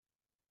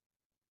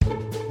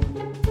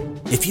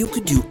If you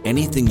could do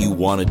anything you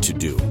wanted to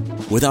do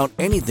without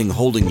anything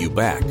holding you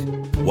back,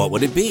 what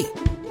would it be?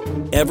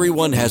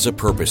 Everyone has a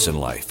purpose in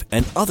life,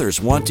 and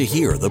others want to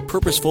hear the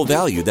purposeful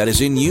value that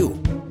is in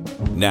you.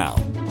 Now,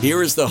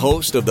 here is the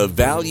host of the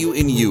Value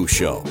in You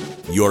show,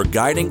 your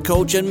guiding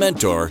coach and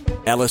mentor,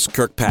 Alice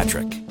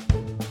Kirkpatrick.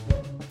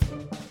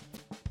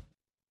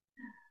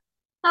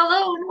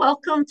 Hello and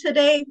welcome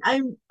today.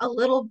 I'm a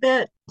little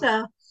bit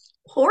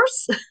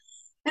hoarse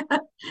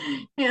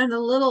and a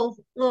little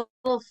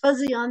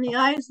fuzzy on the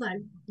eyes.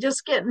 I'm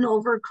just getting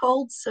over a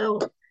cold, so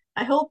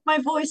I hope my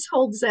voice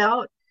holds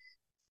out.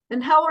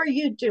 And how are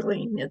you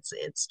doing?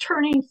 It's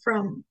turning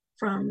from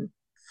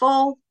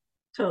fall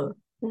to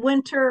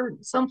winter.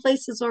 Some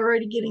places are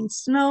already getting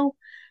snow.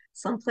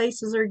 Some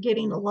places are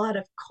getting a lot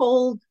of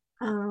cold.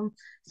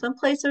 Some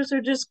places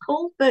are just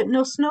cold, but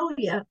no snow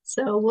yet.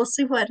 So we'll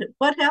see what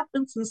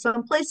happens. And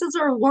some places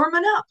are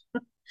warming up.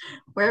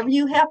 Wherever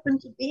you happen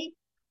to be,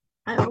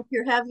 I hope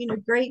you're having a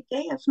great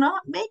day. If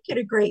not, make it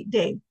a great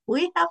day.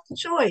 We have the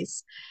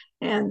choice.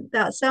 And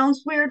that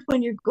sounds weird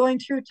when you're going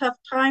through tough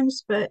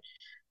times, but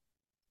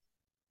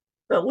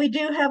we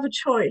do have a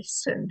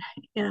choice,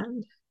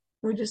 and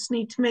we just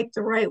need to make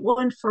the right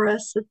one for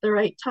us at the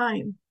right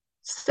time.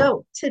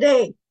 So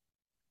today,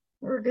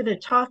 we're going to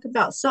talk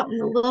about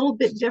something a little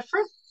bit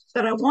different,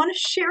 but I want to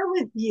share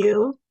with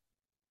you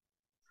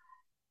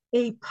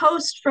a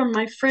post from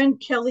my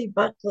friend Kelly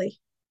Buckley.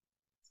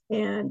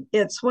 And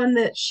it's one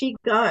that she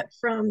got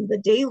from the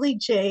Daily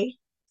J.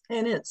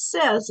 And it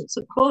says, it's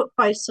a quote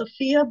by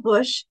Sophia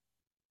Bush,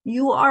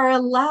 "You are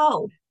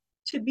allowed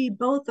to be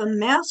both a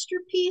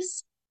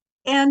masterpiece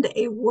and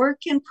a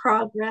work in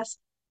progress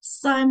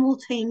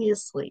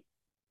simultaneously."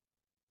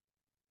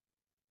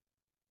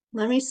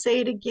 Let me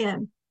say it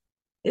again.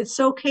 It's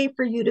okay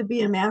for you to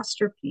be a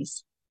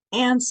masterpiece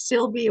and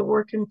still be a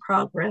work in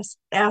progress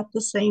at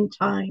the same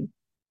time.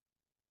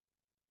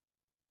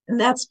 And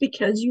that's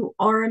because you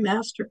are a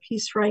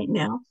masterpiece right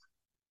now.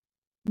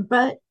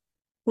 But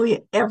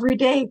every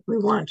day we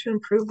want to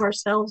improve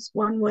ourselves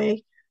one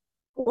way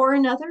or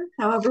another,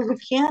 however we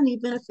can,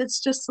 even if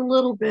it's just a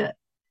little bit.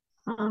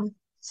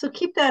 So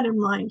keep that in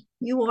mind.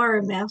 You are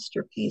a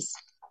masterpiece.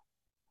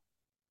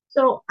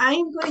 So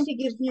I'm going to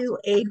give you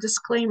a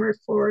disclaimer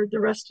for the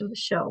rest of the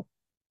show.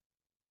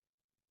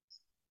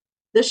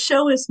 This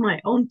show is my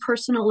own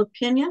personal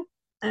opinion,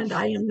 and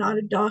I am not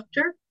a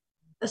doctor,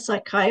 a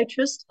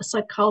psychiatrist, a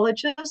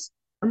psychologist,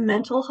 a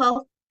mental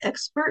health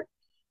expert,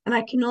 and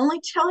I can only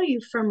tell you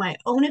from my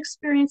own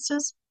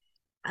experiences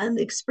and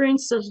the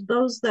experiences of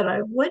those that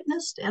I've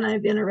witnessed and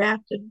I've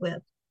interacted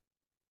with.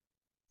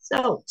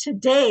 So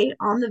today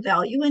on the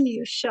Value in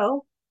You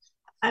show,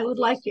 I would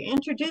like to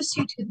introduce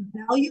you to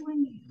the value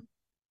in you,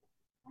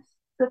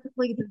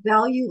 specifically the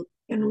value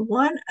in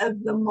one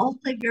of the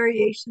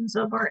multi-variations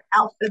of our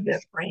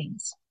alphabet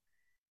brains.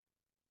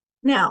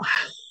 Now,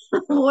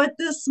 what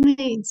this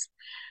means,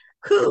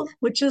 WHO,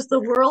 which is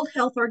the World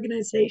Health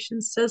Organization,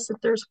 says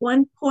that there's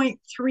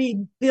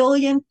 1.3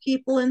 billion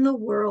people in the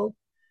world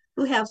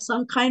who have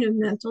some kind of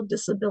mental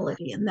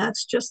disability, and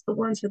that's just the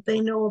ones that they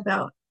know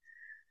about.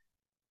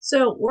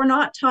 So we're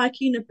not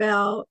talking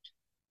about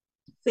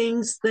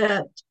things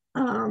that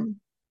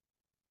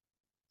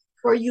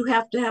where you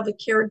have to have a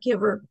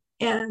caregiver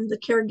and the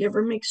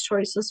caregiver makes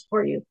choices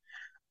for you.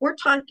 We're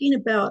talking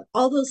about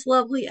all those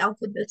lovely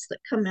alphabets that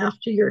come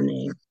after your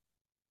name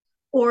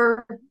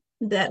or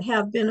that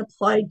have been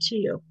applied to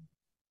you.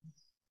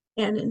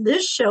 And in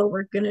this show,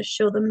 we're going to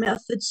show the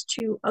methods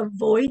to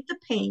avoid the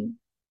pain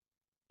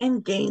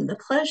and gain the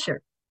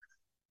pleasure.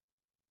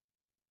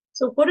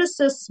 So what does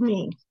this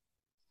mean?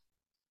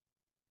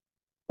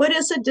 What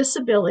is a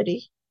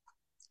disability?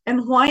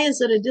 And why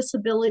is it a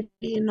disability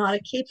and not a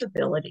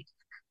capability?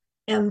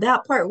 And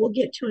that part we'll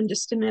get to in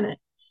just a minute.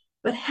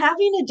 But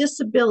having a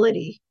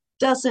disability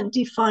doesn't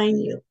define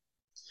you.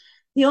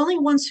 The only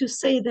ones who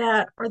say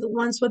that are the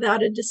ones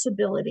without a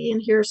disability, and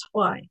here's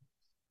why.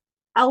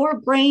 Our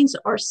brains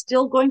are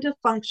still going to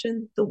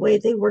function the way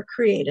they were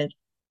created,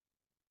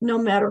 no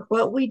matter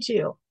what we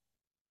do.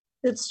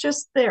 It's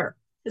just there.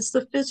 It's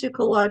the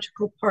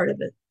physiological part of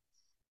it.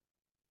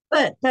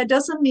 But that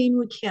doesn't mean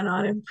we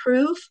cannot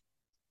improve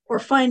or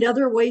find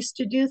other ways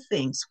to do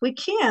things. We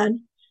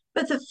can,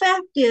 but the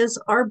fact is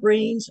our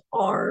brains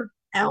are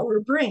our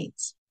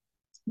brains.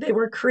 They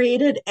were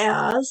created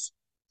as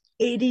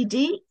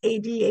ADD,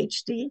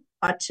 ADHD,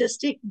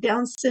 autistic,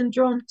 Down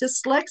syndrome,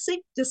 dyslexic,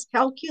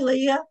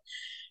 dyscalculia,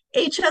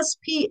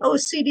 HSP,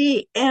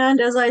 OCD, and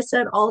as I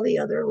said, all the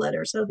other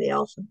letters of the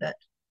alphabet.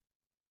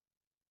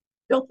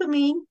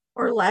 Dopamine,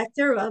 or lack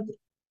thereof,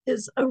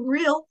 is a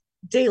real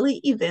daily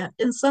event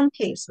in some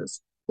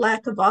cases.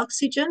 Lack of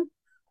oxygen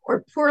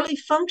or poorly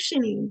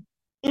functioning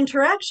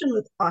interaction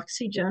with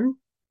oxygen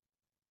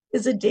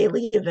is a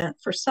daily event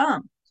for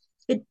some.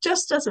 It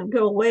just doesn't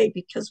go away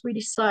because we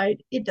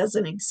decide it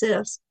doesn't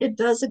exist. It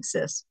does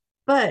exist,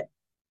 but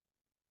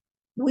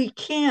we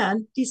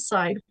can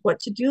decide what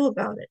to do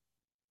about it.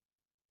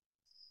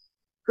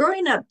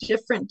 Growing up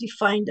different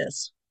defined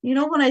us. You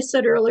know, when I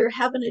said earlier,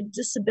 having a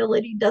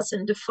disability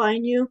doesn't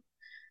define you,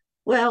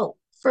 well,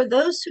 for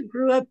those who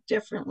grew up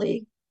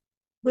differently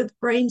with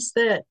brains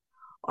that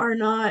are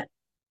not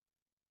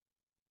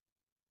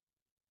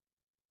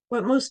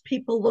what most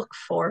people look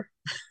for,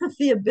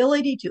 the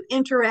ability to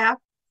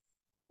interact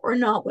or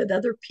not with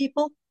other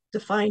people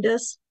defined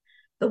us.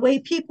 The way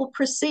people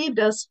perceived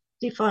us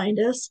defined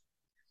us.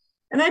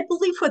 And I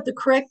believe what the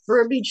correct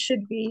verbiage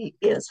should be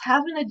is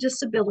having a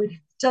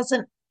disability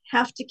doesn't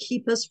have to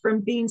keep us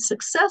from being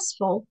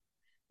successful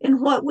in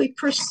what we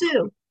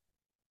pursue.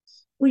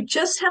 We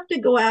just have to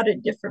go at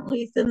it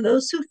differently than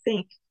those who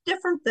think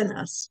different than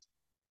us.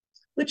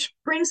 Which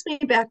brings me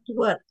back to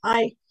what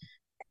I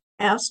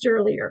asked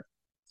earlier.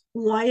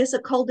 Why is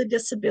it called a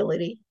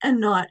disability and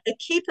not a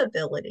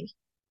capability?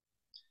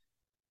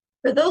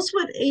 For those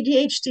with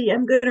ADHD,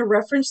 I'm going to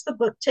reference the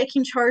book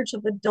Taking Charge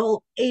of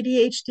Adult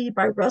ADHD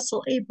by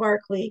Russell A.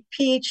 Barkley,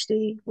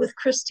 PhD, with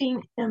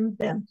Christine M.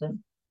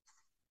 Benton.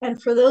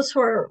 And for those who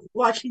are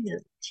watching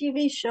the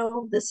TV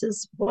show, this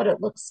is what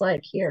it looks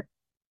like here.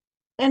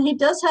 And he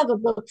does have a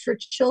book for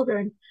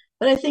children,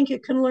 but I think you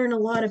can learn a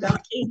lot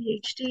about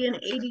ADHD and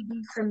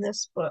ADD from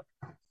this book.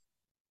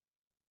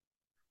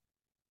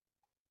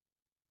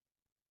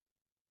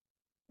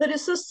 But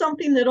is this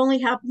something that only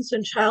happens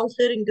in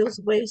childhood and goes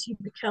away as you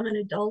become an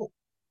adult?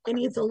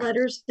 Any of the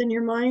letters in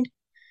your mind?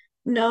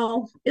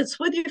 No, it's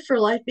with you for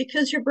life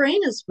because your brain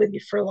is with you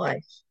for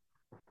life.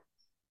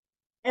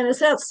 And is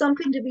that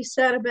something to be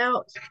sad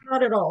about?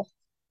 Not at all.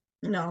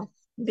 No,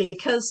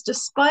 because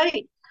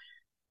despite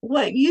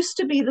what used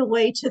to be the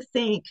way to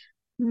think,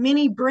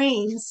 many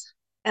brains,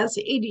 as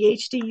the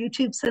ADHD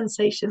YouTube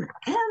sensation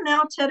and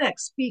now TEDx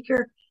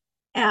speaker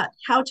at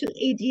How to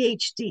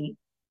ADHD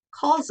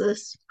calls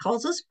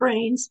us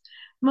brains,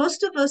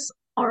 most of us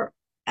are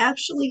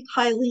actually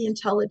highly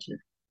intelligent.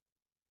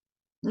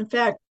 In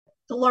fact,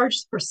 the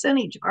largest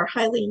percentage are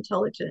highly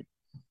intelligent.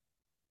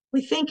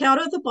 We think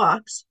out of the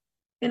box,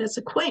 and it's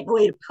a quaint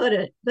way to put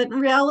it, but in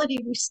reality,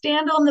 we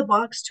stand on the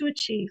box to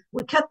achieve.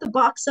 We cut the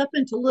box up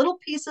into little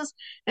pieces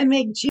and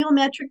make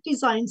geometric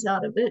designs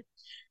out of it.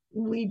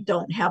 We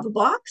don't have a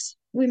box.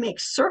 We make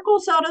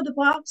circles out of the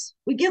box.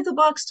 We give the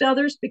box to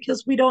others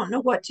because we don't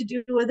know what to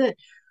do with it,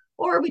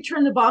 or we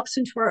turn the box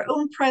into our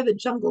own private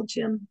jungle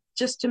gym,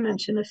 just to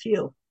mention a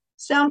few.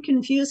 Sound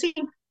confusing?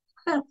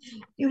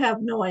 You have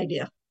no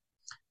idea.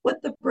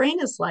 What the brain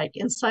is like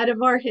inside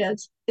of our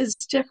heads is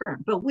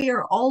different, but we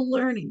are all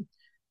learning.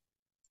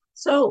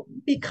 So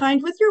be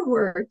kind with your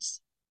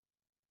words.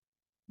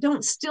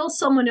 Don't steal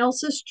someone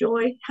else's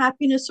joy,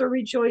 happiness, or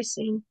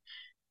rejoicing,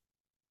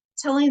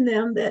 telling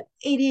them that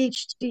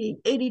ADHD,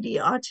 ADD,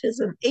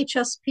 autism,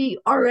 HSP,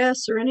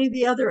 RS, or any of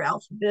the other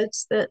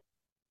alphabets, that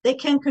they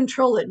can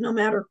control it no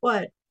matter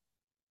what.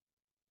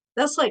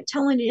 That's like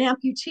telling an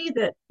amputee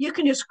that you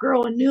can just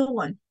grow a new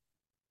one.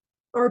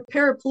 Or a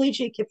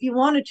paraplegic, if you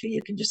wanted to,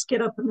 you can just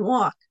get up and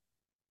walk.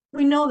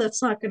 We know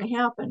that's not going to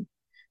happen.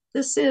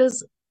 This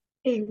is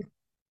a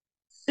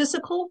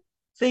physical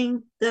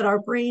thing that our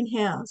brain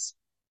has.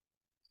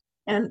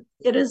 And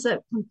it is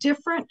at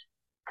different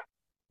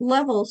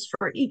levels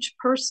for each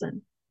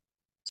person.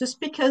 Just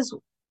because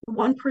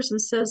one person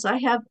says, I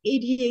have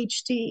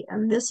ADHD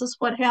and this is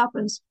what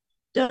happens,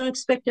 don't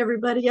expect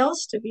everybody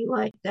else to be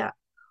like that.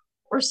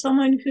 Or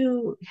someone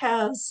who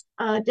has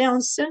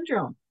Down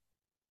syndrome.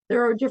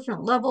 There are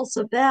different levels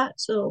of that.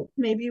 So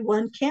maybe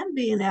one can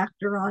be an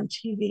actor on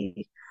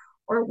TV,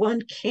 or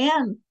one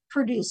can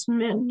produce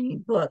many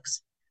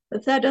books.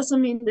 But that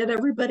doesn't mean that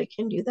everybody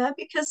can do that,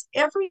 because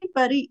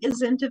everybody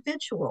is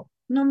individual,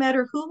 no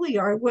matter who we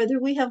are, whether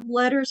we have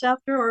letters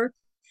after our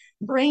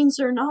brains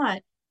or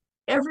not.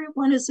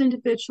 Everyone is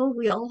individual.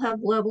 We all have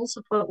levels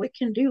of what we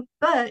can do,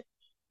 but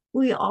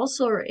we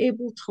also are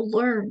able to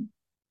learn.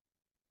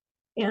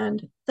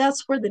 And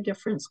that's where the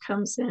difference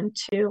comes in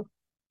too.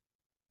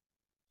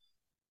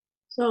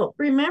 So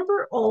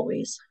remember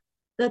always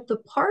that the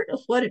part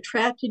of what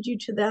attracted you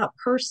to that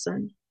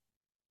person,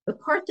 the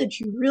part that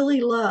you really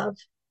love,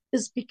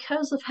 is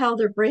because of how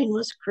their brain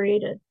was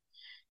created.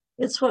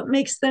 It's what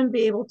makes them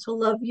be able to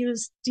love you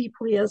as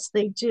deeply as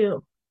they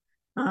do.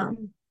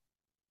 And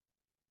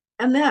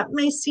that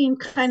may seem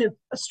kind of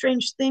a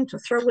strange thing to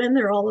throw in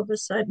there all of a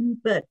sudden,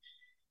 but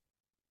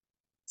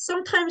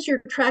sometimes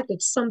you're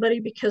attracted to somebody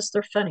because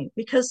they're funny,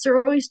 because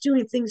they're always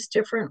doing things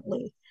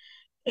differently.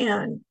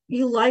 And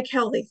you like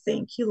how they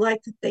think. You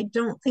like that they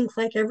don't think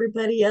like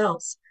everybody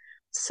else.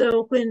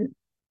 So when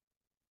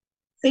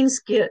things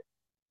get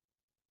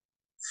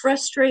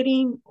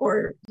frustrating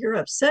or you're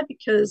upset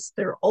because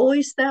they're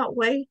always that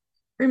way,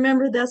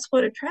 remember that's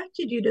what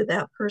attracted you to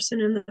that person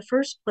in the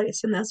first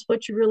place. And that's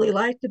what you really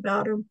liked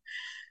about them.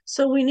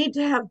 So we need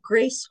to have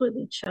grace with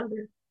each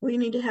other. We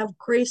need to have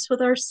grace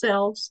with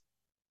ourselves,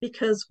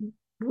 because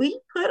we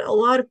put a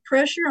lot of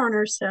pressure on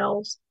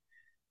ourselves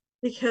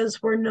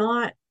because we're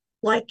not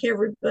like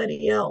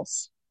everybody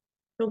else,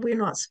 but we're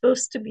not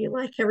supposed to be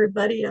like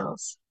everybody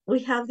else.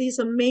 We have these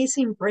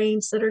amazing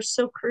brains that are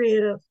so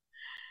creative.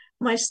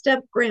 My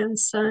step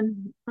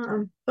grandson,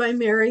 by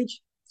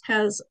marriage,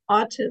 has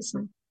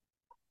autism,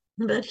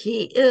 but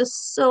he is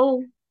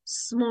so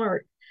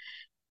smart.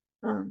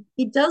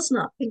 He does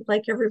not think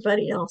like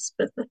everybody else,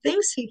 but the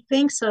things he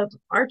thinks of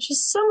are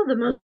just some of the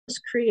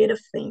most creative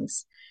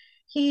things.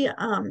 He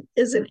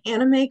is an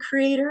anime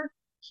creator.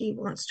 He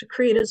wants to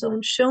create his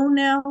own show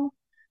now.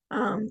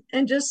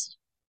 And just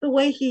the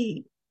way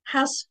he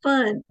has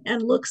fun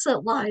and looks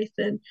at life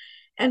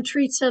and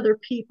treats other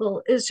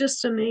people is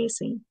just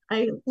amazing.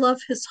 I love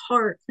his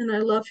heart and I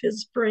love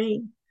his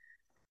brain.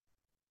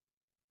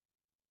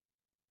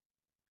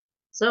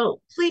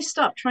 So please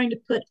stop trying to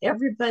put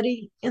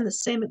everybody in the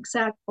same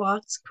exact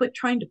box. Quit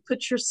trying to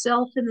put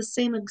yourself in the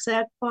same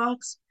exact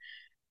box.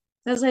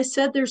 As I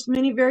said, there's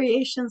many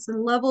variations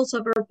and levels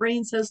of our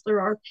brains as there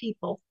are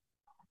people.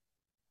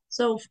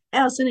 So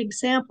as an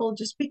example,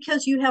 just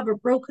because you have a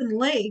broken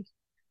leg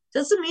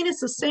doesn't mean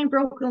it's the same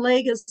broken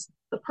leg as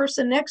the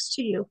person next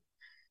to you.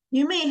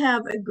 You may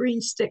have a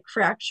green stick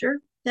fracture.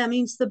 That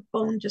means the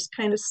bone just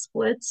kind of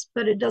splits,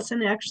 but it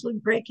doesn't actually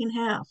break in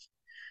half.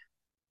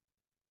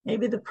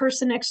 Maybe the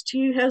person next to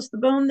you has the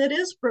bone that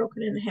is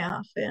broken in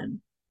half, and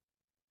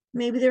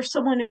maybe there's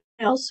someone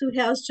else who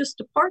has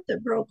just a part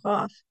that broke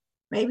off.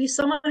 Maybe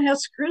someone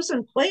has screws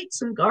and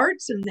plates and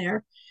guards in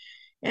there,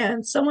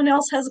 and someone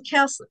else has a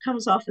cast that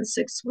comes off in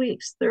 6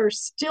 weeks. They're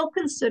still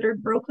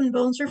considered broken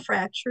bones or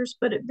fractures,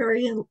 but at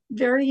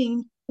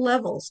varying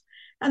levels.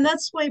 And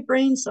that's the way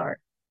brains are.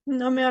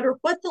 No matter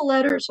what the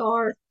letters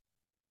are,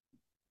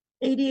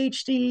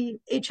 ADHD,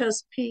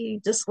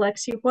 HSP,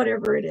 dyslexia,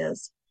 whatever it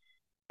is,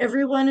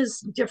 everyone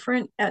is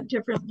different at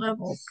different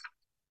levels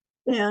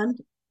and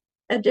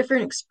at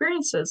different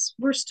experiences.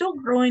 We're still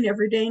growing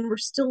every day and we're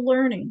still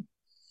learning.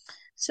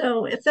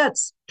 So if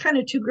that's kind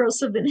of too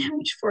gross of an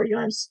image for you,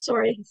 I'm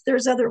sorry.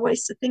 There's other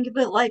ways to think of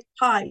it, like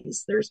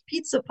pies. There's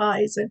pizza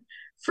pies and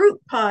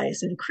fruit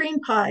pies and cream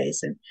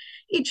pies. And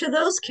each of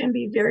those can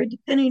be varied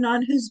depending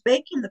on who's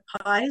baking the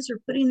pies or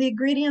putting the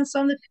ingredients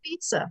on the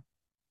pizza.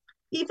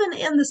 Even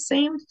in the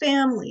same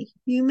family,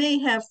 you may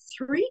have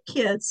 3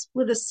 kids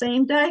with the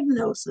same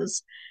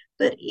diagnosis,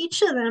 but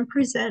each of them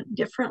present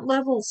different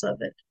levels of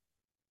it.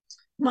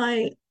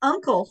 My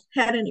uncle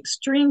had an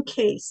extreme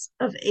case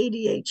of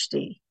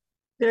ADHD,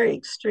 very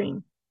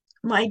extreme.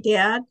 My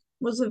dad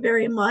was a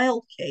very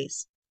mild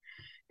case,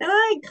 and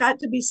I got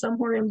to be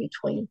somewhere in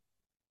between.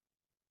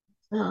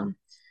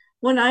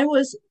 When I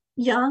was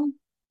young,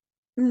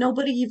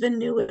 nobody even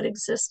knew it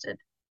existed.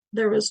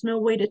 There was no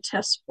way to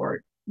test for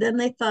it. Then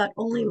they thought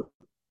only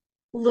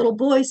little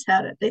boys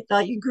had it. They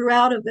thought you grew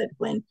out of it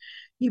when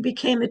you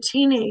became a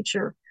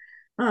teenager.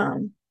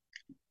 Then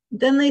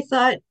they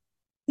thought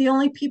the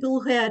only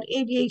people who had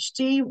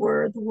ADHD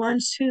were the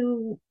ones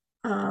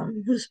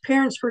whose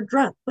parents were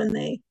drunk when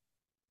they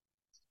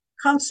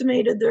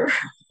consummated their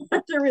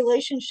their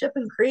relationship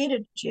and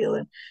created you.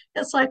 And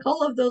it's like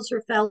all of those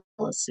are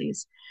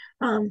fallacies.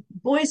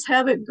 Boys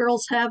have it,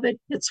 girls have it.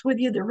 It's with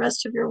you the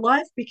rest of your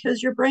life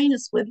because your brain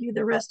is with you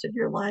the rest of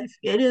your life.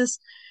 It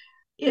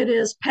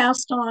is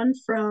passed on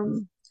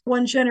from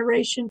one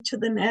generation to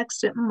the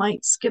next. It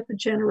might skip a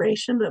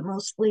generation, but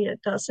mostly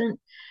it doesn't.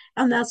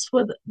 And that's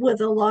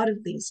with a lot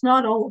of these,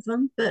 not all of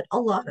them, but a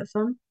lot of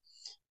them.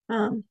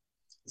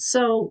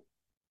 So,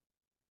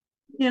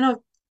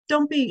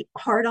 don't be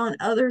hard on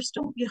others.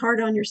 Don't be hard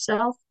on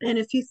yourself. And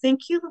if you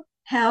think you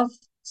have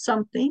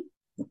something,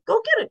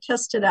 go get it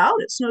tested out.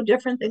 It's no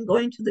different than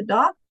going to the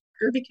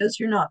doctor because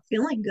you're not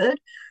feeling good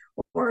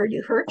or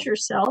you hurt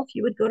yourself.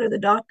 You would go to the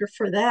doctor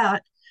for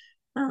that.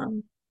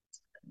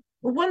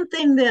 One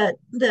thing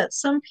that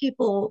some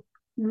people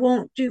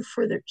won't do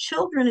for their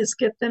children is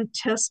get them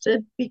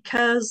tested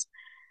because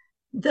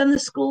then the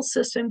school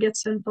system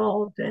gets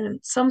involved, and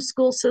some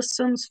school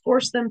systems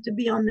force them to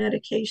be on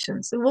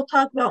medications. And we'll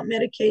talk about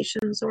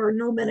medications or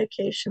no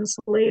medications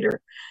later,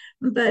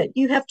 but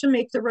you have to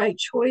make the right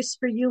choice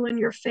for you and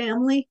your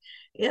family.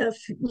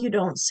 If you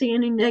don't see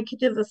any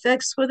negative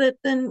effects with it,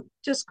 then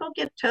just go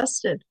get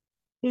tested.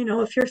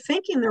 If you're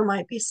thinking there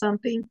might be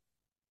something,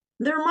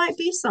 there might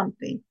be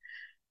something.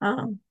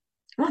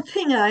 One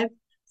thing I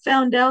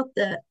found out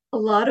that a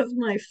lot of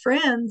my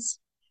friends,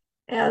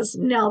 as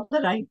now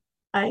that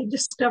I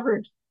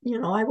discovered,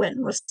 I went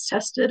and was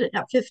tested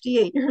at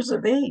 58 years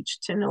of age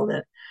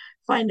to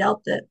find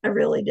out that I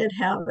really did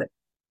have it.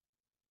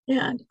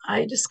 And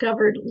I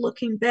discovered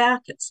looking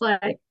back, it's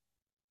like,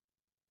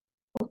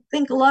 I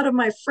think a lot of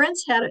my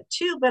friends had it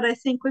too, but I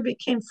think we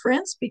became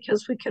friends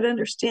because we could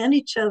understand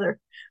each other.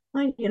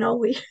 We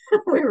we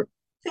were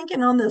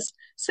thinking on this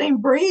same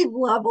brain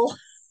level,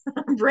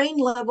 and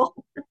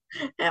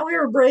we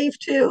were brave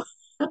too.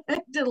 I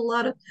did a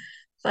lot of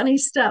funny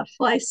stuff.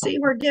 Well, I see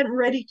we're getting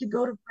ready to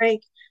go to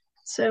break.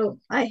 So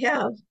I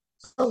have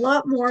a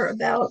lot more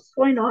about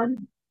going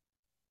on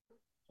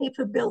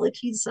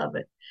capabilities of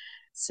it.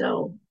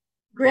 So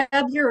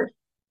grab your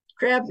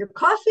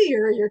coffee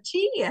or your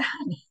tea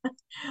and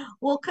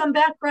we'll come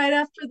back right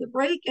after the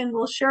break and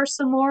we'll share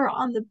some more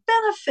on the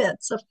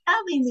benefits of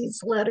having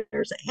these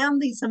letters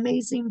and these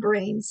amazing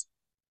brains.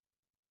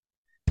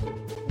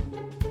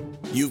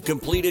 You've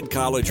completed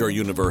college or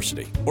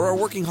university or are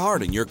working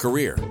hard in your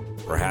career.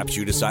 Perhaps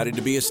you decided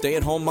to be a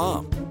stay-at-home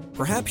mom.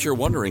 Perhaps you're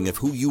wondering if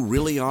who you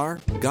really are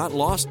got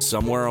lost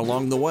somewhere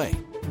along the way.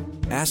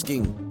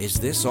 Asking, is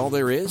this all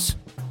there is?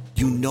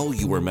 You know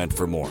you were meant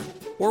for more.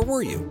 Or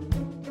were you?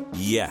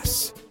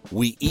 Yes,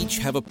 we each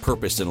have a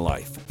purpose in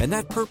life, and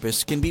that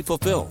purpose can be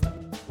fulfilled.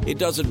 It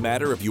doesn't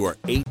matter if you are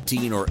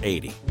 18 or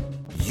 80.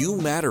 You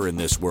matter in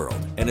this world,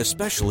 and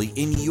especially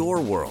in your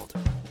world.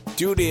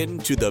 Tune in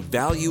to the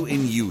Value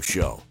in You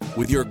show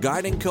with your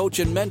guiding coach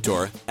and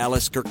mentor,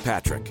 Alice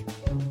Kirkpatrick.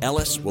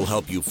 Alice will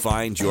help you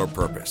find your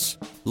purpose.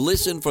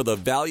 Listen for the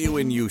Value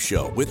in You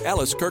show with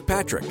Alice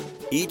Kirkpatrick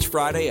each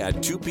Friday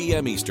at 2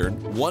 p.m. Eastern,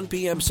 1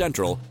 p.m.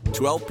 Central,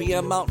 12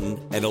 p.m. Mountain,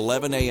 and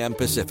 11 a.m.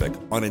 Pacific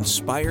on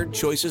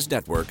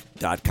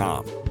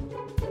InspiredChoicesNetwork.com.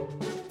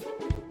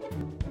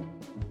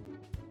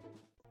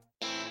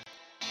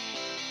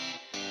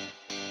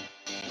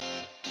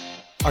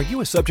 Are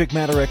you a subject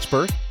matter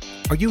expert?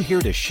 Are you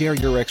here to share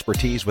your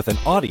expertise with an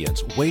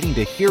audience waiting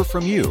to hear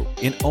from you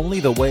in only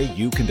the way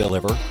you can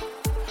deliver?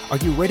 Are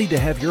you ready to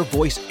have your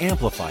voice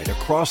amplified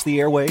across the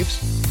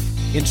airwaves?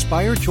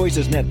 Inspired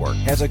Choices Network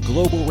has a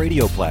global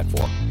radio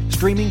platform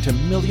streaming to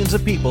millions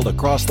of people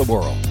across the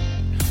world.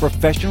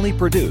 Professionally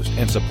produced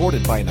and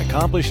supported by an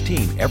accomplished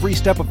team every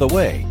step of the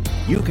way,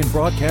 you can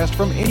broadcast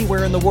from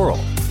anywhere in the world,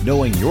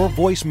 knowing your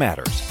voice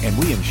matters, and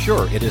we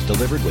ensure it is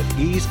delivered with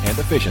ease and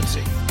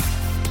efficiency.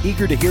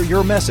 Eager to hear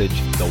your message,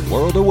 the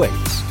world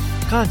awaits.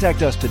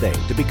 Contact us today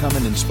to become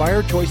an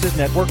Inspired Choices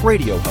Network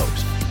radio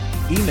host.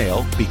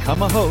 Email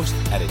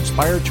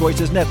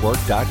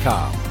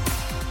becomeahost@inspiredchoicesnetwork.com.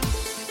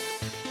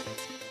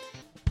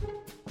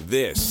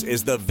 This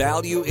is the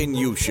Value in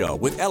You show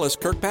with Alice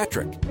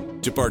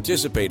Kirkpatrick. To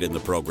participate in the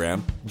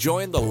program,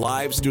 join the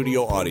live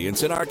studio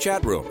audience in our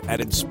chat room at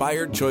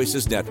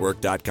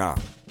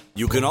inspiredchoicesnetwork.com.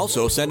 You can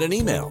also send an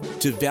email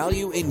to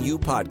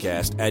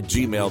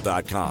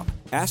valueinyoupodcast@gmail.com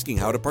asking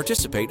how to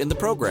participate in the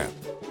program.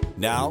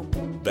 Now,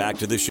 back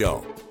to the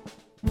show.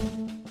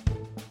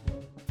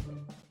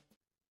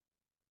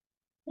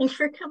 Thanks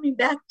for coming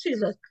back to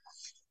the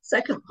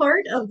second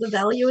part of the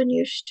Value in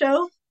You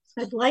show.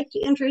 I'd like to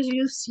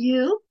introduce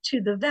you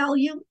to the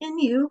value in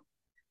you,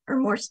 or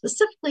more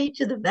specifically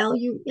to the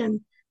value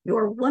in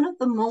your one of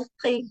the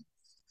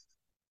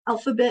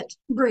multi-alphabet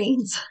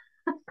brains.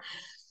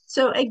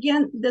 So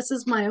again, this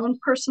is my own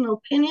personal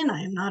opinion.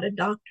 I am not a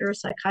doctor, a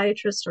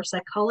psychiatrist, or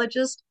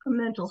psychologist, a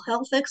mental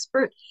health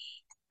expert.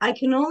 I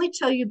can only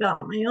tell you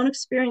about my own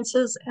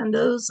experiences and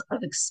those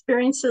of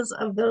experiences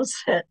of those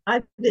that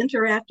I've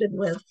interacted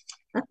with.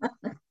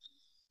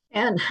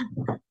 And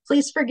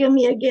please forgive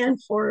me again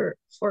for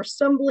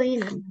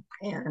stumbling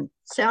and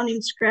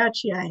sounding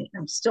scratchy.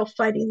 I'm still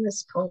fighting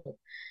this cold.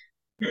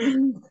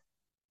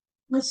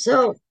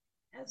 So,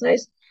 as I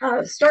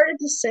started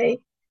to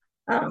say,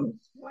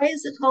 why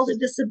is it called a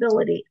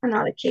disability and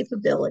not a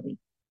capability?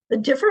 The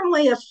different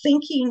way of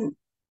thinking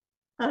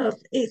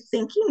of a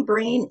thinking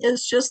brain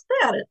is just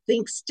that. It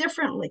thinks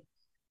differently.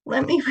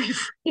 Let me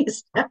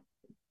rephrase that.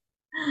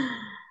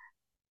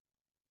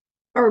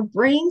 Our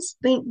brains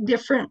think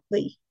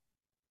differently.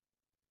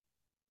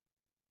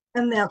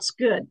 And that's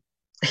good.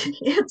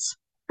 It's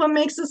what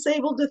makes us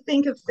able to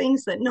think of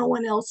things that no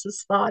one else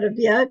has thought of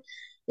yet.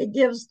 It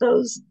gives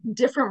those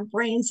different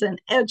brains an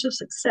edge of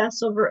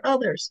success over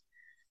others.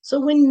 So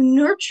when you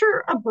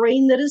nurture a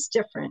brain that is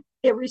different,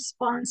 it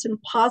responds in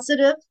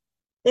positive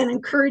and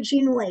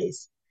encouraging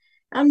ways.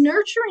 Now,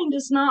 nurturing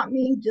does not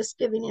mean just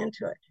giving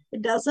into it.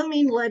 It doesn't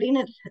mean letting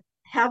it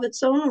have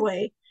its own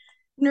way.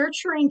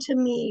 Nurturing to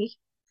me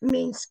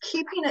means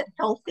keeping it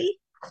healthy.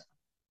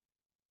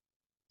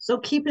 So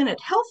keeping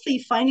it healthy,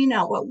 finding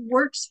out what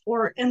works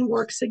for it and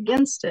works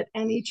against it.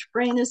 And each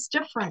brain is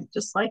different,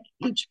 just like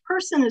each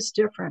person is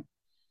different.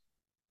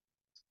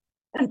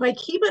 And by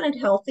keeping it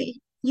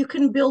healthy, you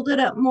can build it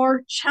up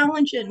more,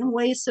 challenge it in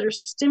ways that are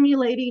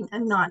stimulating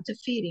and not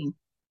defeating.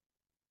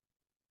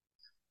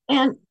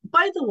 And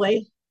by the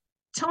way,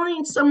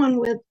 telling someone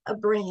with a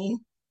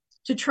brain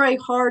to try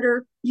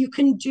harder, you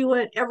can do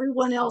it,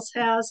 everyone else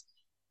has,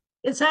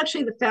 it's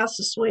actually the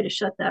fastest way to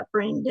shut that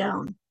brain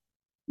down.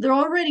 They're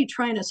already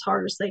trying as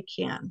hard as they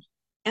can,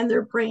 and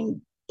their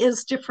brain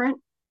is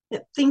different.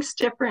 It thinks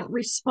different,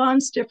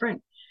 responds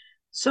different.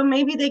 So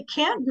maybe they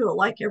can't do it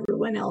like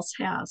everyone else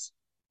has.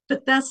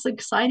 But that's the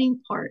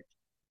exciting part.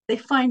 They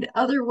find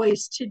other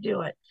ways to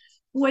do it,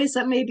 ways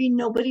that maybe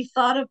nobody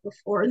thought of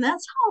before. And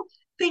that's how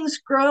things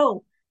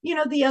grow. You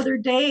know, the other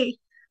day,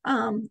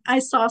 I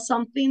saw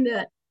something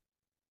that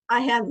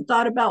I hadn't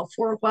thought about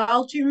for a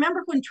while. Do you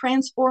remember when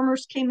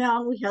Transformers came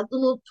out? We had the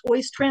little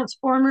toys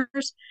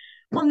Transformers.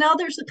 Well, now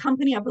there's a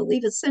company, I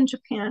believe it's in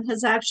Japan,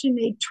 has actually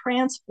made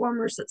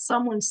Transformers that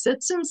someone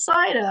sits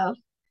inside of,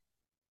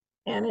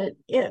 and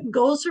it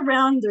goes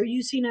around. They're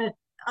using it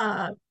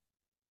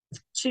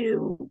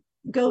to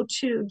go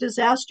to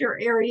disaster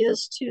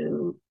areas,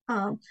 to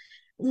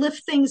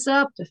lift things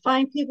up, to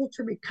find people,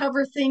 to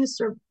recover things.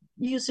 They're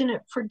using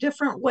it for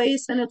different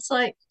ways. And it's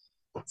like,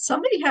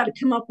 somebody had to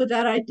come up with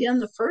that idea in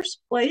the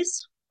first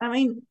place. I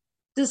mean,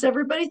 does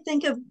everybody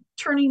think of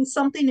turning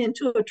something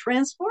into a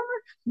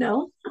transformer?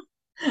 No.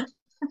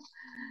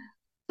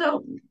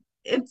 So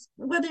it's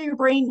whether your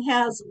brain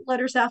has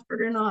letters after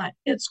it or not,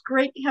 it's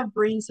great to have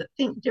brains that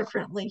think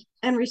differently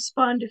and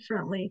respond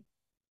differently.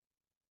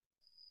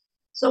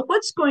 So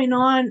what's going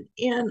on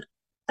in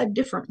a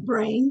different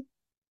brain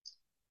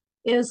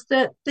is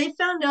that they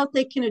found out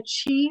they can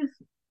achieve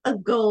a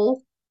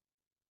goal,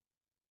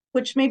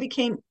 which maybe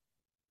became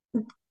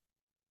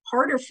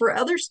harder for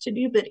others to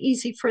do, but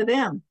easy for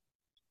them.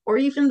 Or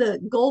even the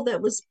goal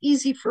that was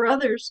easy for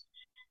others,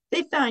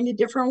 they find a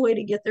different way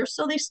to get there,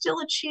 so they still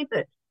achieve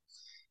it.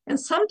 And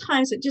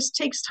sometimes it just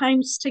takes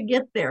time to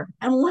get there.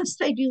 And once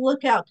they do,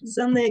 look out, because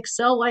then they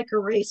excel like a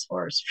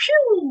racehorse.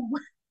 Phew!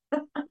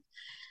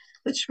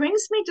 Which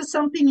brings me to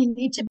something you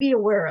need to be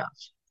aware of.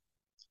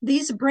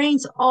 These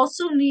brains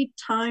also need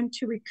time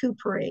to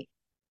recuperate,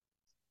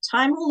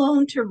 time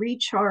alone to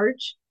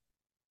recharge,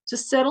 to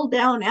settle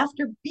down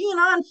after being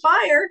on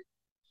fire,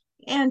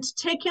 and to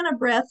take in a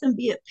breath and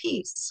be at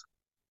peace.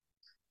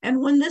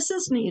 And when this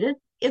is needed,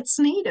 it's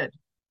needed.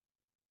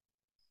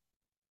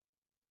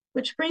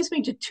 Which brings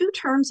me to two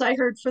terms I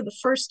heard for the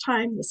first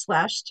time this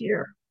last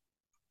year.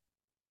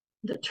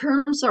 The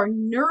terms are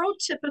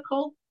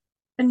neurotypical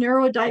and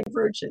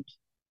neurodivergent.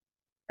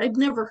 I'd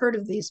never heard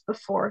of these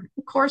before.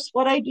 Of course,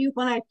 what I do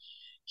when I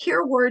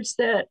hear words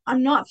that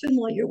I'm not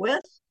familiar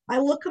with, I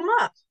look them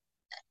up.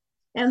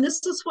 And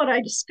this is what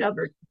I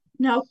discovered.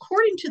 Now,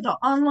 according to the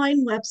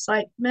online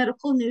website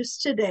Medical News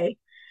Today,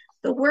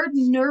 the word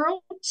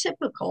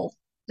neurotypical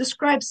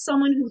describes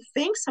someone who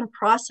thinks and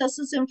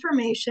processes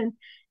information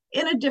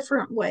in a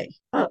different way.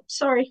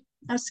 Sorry,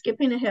 I'm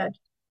skipping ahead.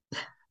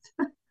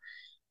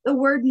 The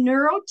word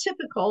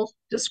neurotypical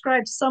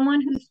describes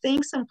someone who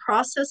thinks and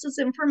processes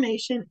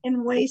information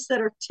in ways that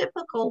are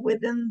typical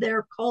within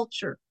their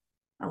culture.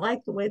 I like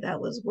the way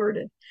that was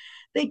worded.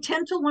 They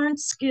tend to learn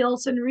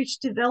skills and reach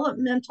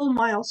developmental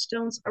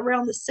milestones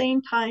around the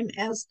same time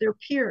as their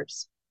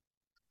peers.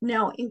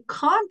 Now, in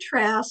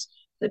contrast,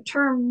 the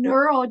term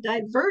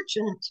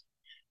neurodivergent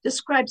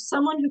describes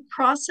someone who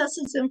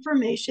processes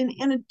information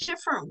in a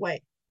different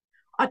way.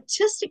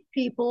 Autistic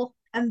people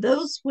and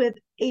those with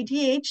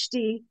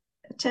ADHD,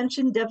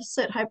 attention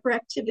deficit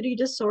hyperactivity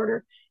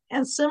disorder,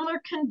 and similar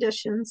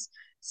conditions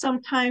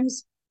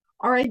sometimes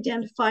are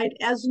identified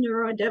as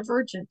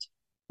neurodivergent.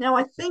 Now,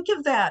 I think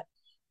of that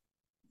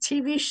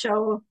TV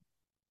show,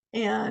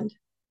 and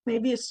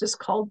maybe it's just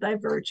called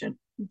Divergent,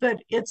 but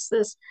it's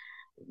this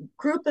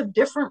group of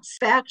different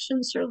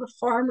factions. There are the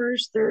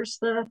farmers, there's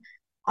the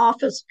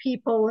office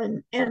people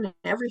and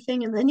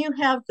everything, and then you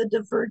have the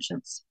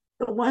divergents,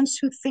 the ones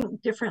who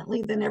think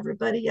differently than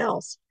everybody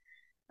else.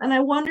 And I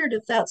wondered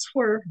if that's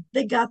where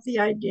they got the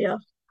idea,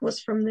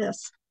 was from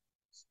this.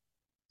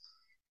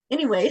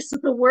 Anyway, so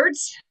the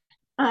words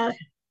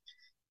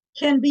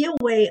can be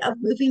a way of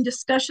moving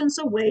discussions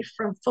away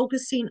from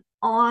focusing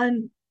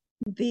on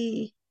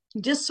the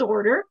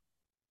disorder,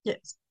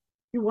 yes,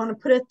 you want to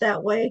put it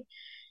that way,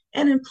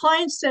 and imply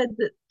instead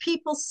that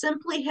people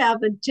simply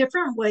have a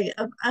different way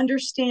of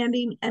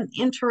understanding and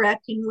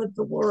interacting with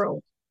the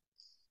world.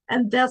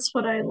 And that's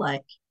what I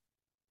like.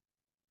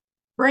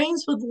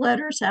 Brains with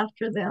letters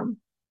after them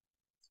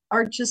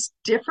are just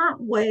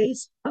different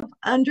ways of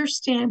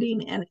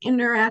understanding and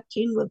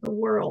interacting with the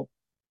world.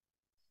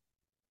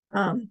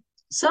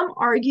 Some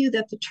argue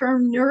that the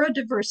term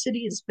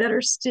neurodiversity is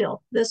better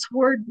still. This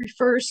word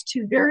refers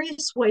to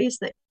various ways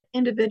that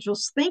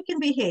individuals think and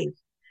behave.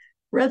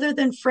 Rather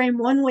than frame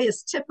one way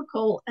as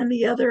typical and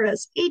the other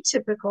as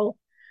atypical,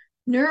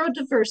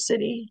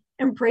 neurodiversity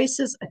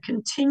embraces a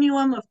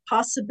continuum of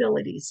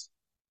possibilities.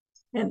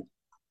 And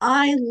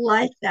I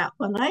like that.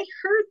 When I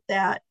heard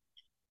that,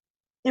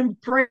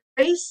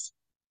 embrace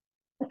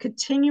a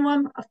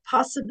continuum of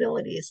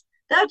possibilities,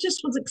 that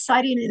just was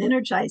exciting and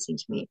energizing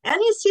to me. And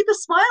you see the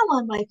smile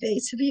on my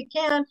face. If you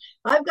can,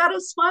 I've got a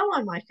smile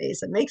on my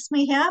face. It makes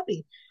me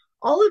happy.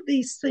 All of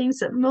these things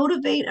that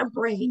motivate a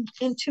brain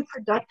into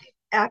productive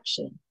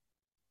action.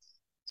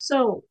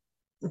 So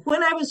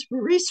when I was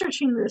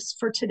researching this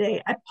for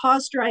today, I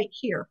paused right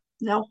here.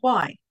 Now,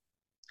 why?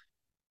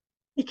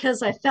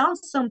 Because I found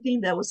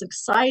something that was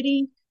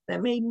exciting,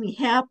 that made me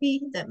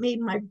happy, that made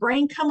my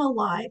brain come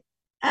alive.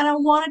 And I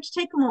wanted to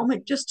take a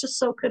moment just to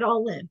soak it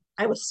all in.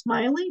 I was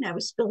smiling, I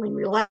was feeling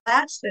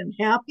relaxed and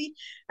happy.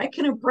 I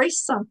can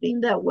embrace something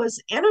that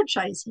was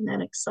energizing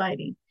and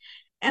exciting.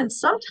 And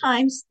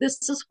sometimes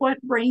this is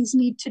what brains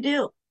need to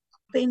do.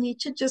 They need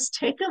to just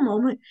take a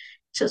moment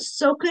to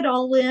soak it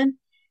all in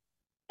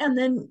and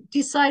then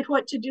decide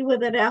what to do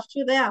with it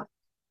after that.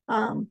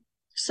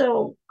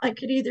 So I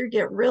could either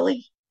get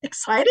really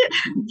excited,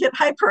 get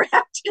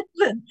hyperactive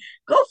and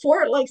go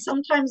for it like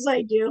sometimes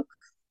I do,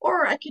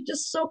 or I could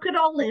just soak it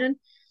all in,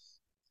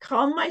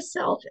 calm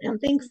myself, and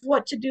think of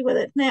what to do with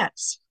it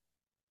next.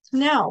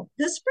 Now,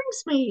 this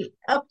brings me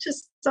up to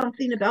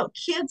something about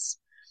kids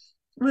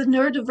with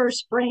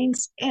neurodiverse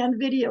brains and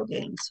video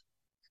games.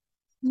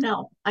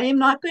 Now, I am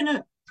not going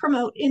to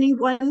promote any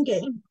one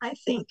game. I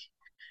think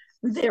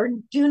there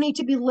do need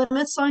to be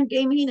limits on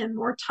gaming, and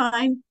more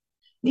time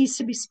needs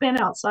to be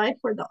spent outside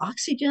where the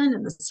oxygen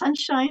and the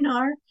sunshine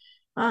are.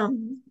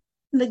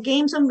 The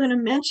games I'm going to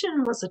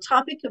mention was a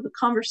topic of a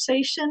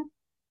conversation,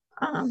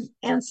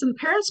 and some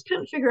parents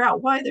couldn't figure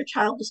out why their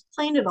child was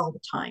playing it all the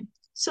time.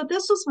 So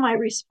this was my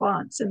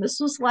response, and this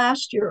was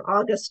last year,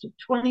 August of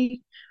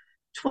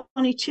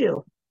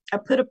 2022. I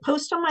put a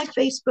post on my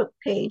Facebook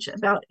page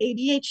about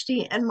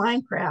ADHD and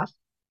Minecraft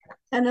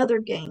and other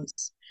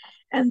games.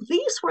 And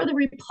these were the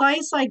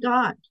replies I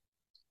got.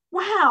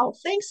 Wow,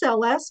 thanks,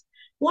 LS.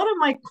 One of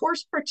my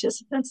course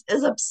participants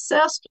is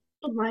obsessed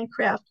with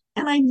Minecraft,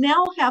 and I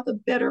now have a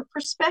better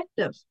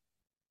perspective.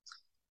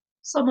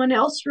 Someone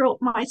else wrote,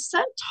 my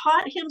son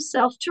taught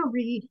himself to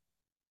read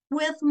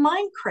with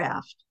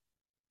Minecraft.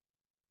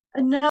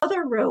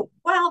 Another wrote,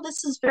 wow,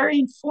 this is very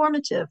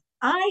informative.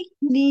 I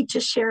need to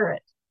share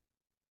it.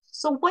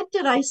 So what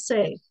did I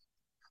say?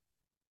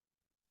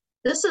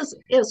 This is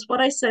what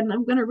I said, and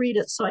I'm going to read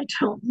it so I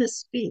don't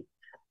misspeak.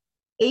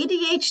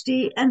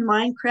 ADHD and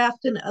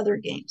Minecraft and other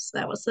games.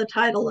 That was the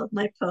title of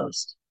my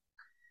post.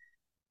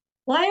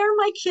 Why are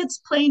my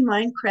kids playing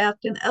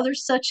Minecraft and other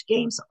such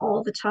games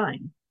all the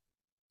time?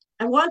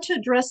 I want to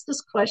address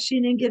this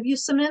question and give you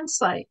some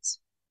insights.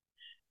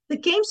 The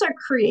games are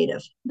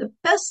creative, the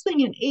best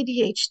thing an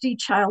ADHD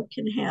child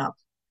can have.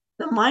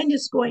 The mind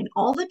is going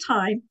all the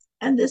time,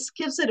 and this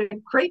gives it a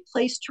great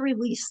place to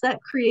release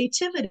that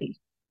creativity.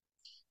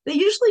 They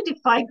usually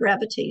defy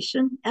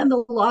gravitation and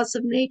the laws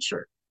of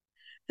nature.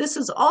 This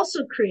is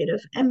also creative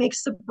and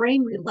makes the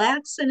brain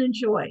relax and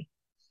enjoy.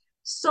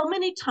 So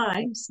many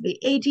times, the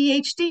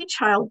ADHD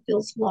child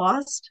feels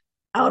lost,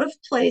 out of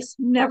place,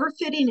 never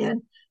fitting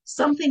in.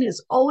 Something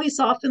is always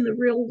off in the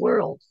real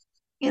world.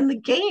 In the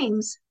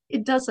games,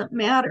 it doesn't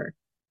matter.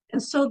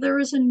 And so there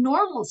is a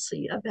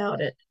normalcy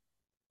about it.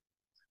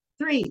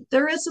 3,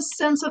 there is a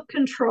sense of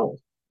control.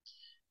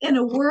 In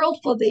a world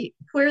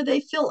where they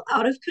feel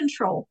out of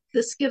control,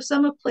 this gives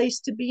them a place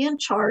to be in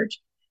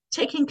charge,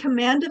 taking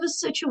command of a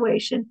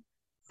situation,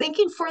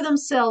 thinking for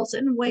themselves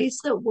in ways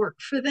that work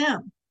for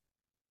them.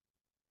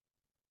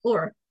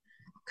 Or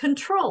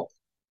control.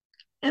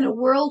 In a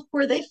world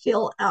where they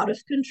feel out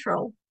of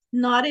control,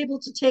 not able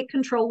to take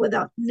control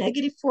without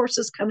negative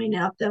forces coming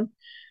at them,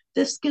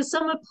 this gives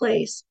them a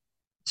place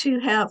to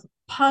have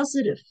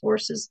positive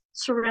forces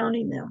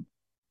surrounding them.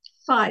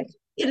 5,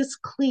 it is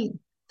clean.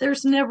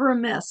 There's never a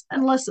mess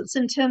unless it's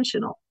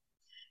intentional.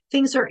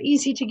 Things are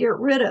easy to get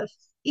rid of,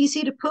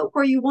 easy to put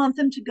where you want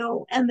them to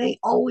go, and they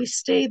always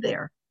stay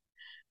there.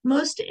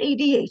 Most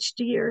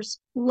ADHDers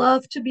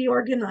love to be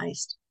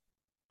organized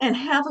and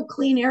have a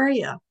clean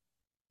area,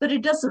 but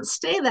it doesn't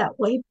stay that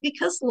way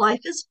because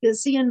life is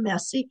busy and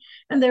messy,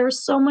 and there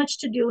is so much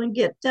to do and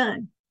get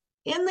done.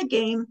 In the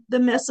game, the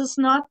mess is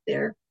not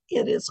there.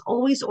 It is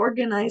always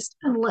organized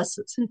unless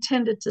it's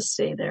intended to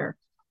stay there.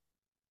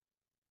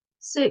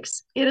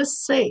 6, it is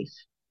safe.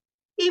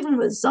 Even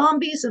with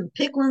zombies and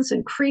piglins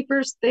and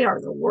creepers, they are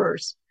the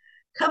worst.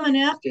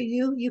 Coming after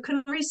you, you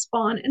can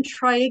respawn and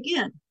try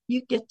again.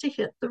 You get to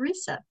hit the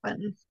reset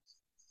button.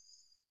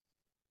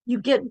 You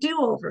get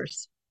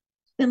do-overs.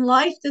 In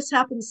life, this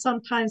happens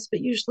sometimes, but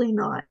usually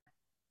not.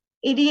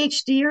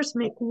 ADHDers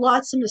make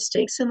lots of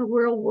mistakes in the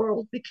real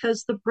world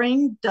because the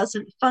brain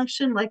doesn't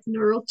function like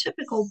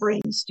neurotypical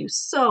brains do.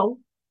 So,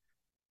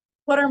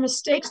 what are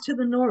mistakes to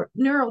the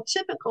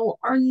neurotypical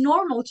are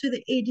normal to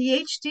the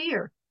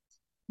ADHDer.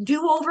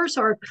 Do-overs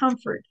are a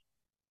comfort.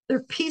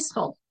 They're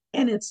peaceful,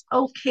 and it's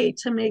okay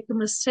to make a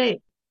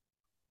mistake.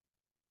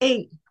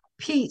 8,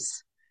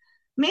 peace.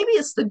 Maybe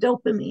it's the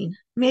dopamine.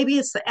 Maybe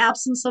it's the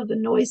absence of the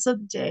noise of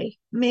the day.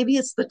 Maybe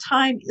it's the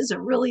time isn't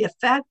really a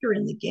factor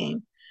in the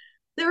game.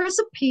 There is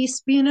a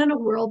peace being in a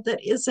world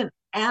that isn't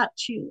at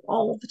you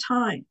all the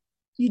time.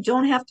 You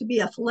don't have to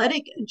be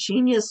athletic, a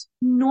genius,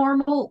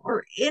 normal,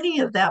 or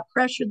any of that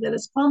pressure that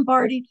is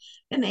bombarding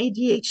an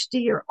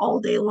ADHDer all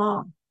day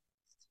long.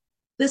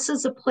 This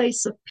is a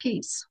place of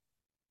peace.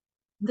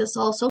 This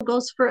also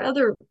goes for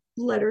other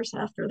letters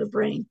after the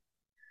brain.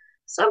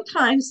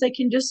 Sometimes they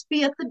can just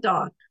be at the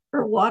dock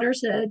or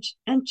water's edge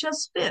and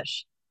just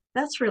fish.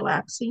 That's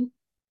relaxing.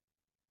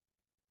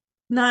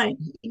 9,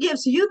 it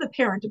gives you, the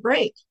parent, a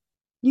break.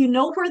 You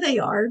know where they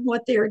are and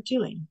what they are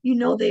doing. You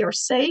know they are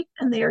safe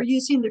and they are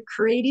using their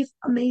creative,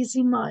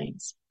 amazing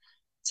minds.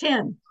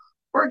 10,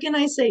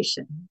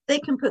 organization. They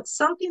can put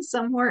something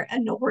somewhere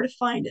and know where to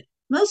find it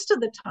most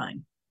of the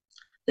time.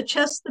 The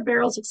chests, the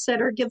barrels,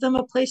 etc., give them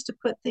a place to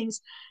put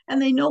things,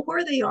 and they know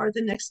where they are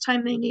the next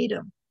time they need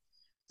them.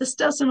 This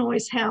doesn't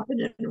always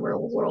happen in the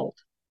real world.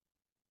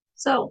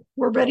 So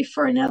we're ready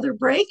for another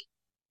break.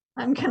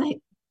 I'm going to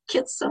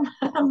get some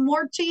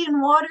more tea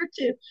and water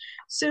to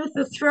soothe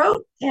the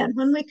throat. And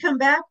when we come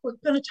back, we're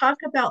going to talk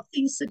about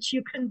things that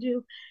you can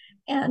do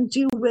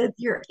with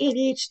your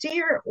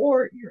ADHD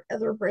or your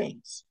other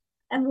brains.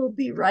 And we'll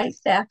be right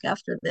back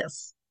after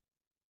this.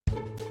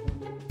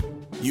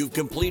 You've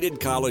completed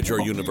college or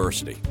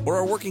university, or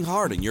are working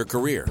hard in your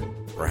career.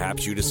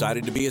 Perhaps you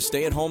decided to be a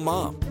stay-at-home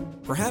mom.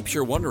 Perhaps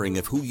you're wondering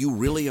if who you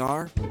really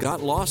are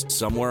got lost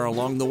somewhere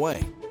along the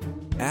way.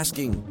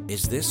 Asking,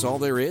 is this all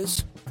there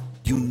is?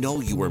 You know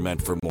you were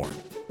meant for more.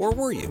 Or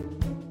were you?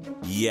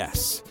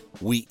 Yes.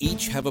 We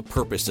each have a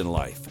purpose in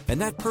life,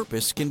 and that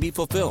purpose can be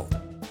fulfilled.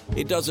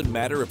 It doesn't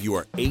matter if you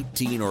are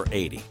 18 or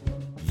 80.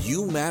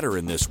 You matter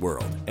in this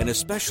world, and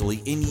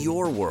especially in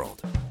your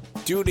world.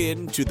 Tune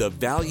in to the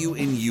Value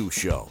in You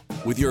show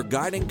with your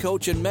guiding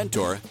coach and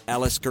mentor,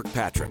 Alice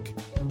Kirkpatrick.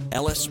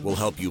 Alice will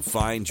help you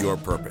find your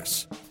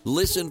purpose.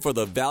 Listen for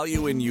the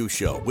Value in You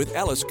show with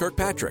Alice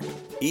Kirkpatrick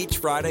each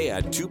Friday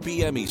at 2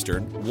 p.m.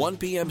 Eastern, 1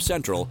 p.m.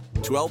 Central,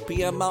 12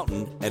 p.m.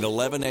 Mountain, and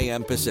 11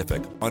 a.m.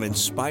 Pacific on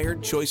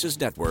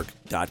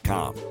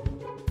InspiredChoicesNetwork.com.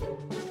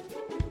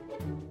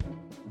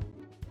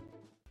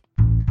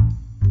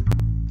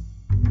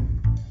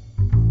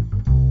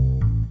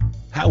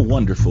 How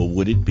wonderful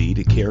would it be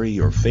to carry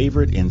your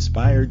favorite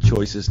Inspired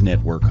Choices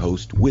Network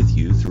host with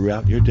you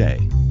throughout your day?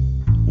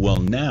 Well,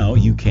 now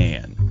you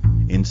can.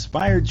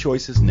 Inspired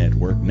Choices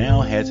Network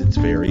now has its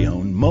very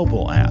own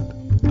mobile app.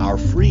 Our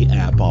free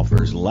app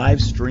offers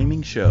live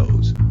streaming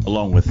shows,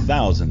 along with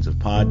thousands of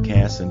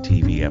podcasts and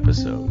TV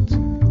episodes.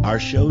 Our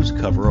shows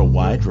cover a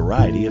wide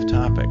variety of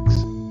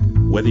topics.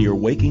 Whether you're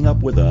waking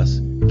up with us,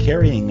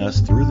 carrying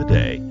us through the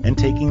day, and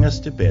taking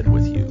us to bed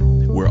with you,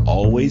 we're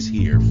always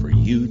here for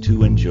you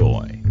to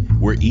enjoy.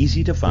 We're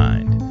easy to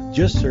find.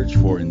 Just search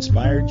for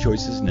Inspired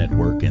Choices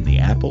Network in the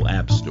Apple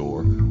App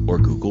Store or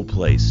Google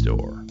Play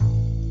Store.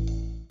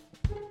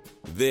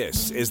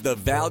 This is the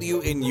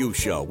Value in You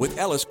show with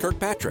Alice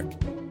Kirkpatrick.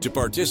 To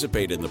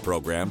participate in the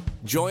program,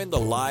 join the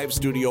live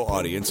studio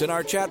audience in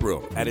our chat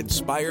room at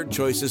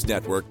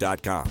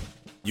InspiredChoicesNetwork.com.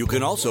 You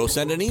can also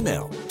send an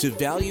email to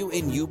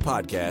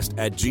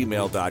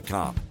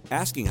valueinyoupodcast@gmail.com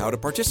asking how to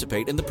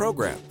participate in the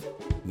program.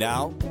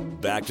 Now,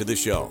 back to the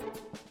show.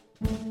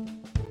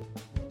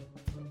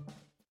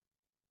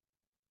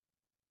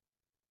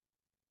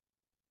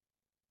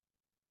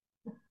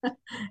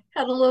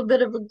 Had a little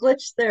bit of a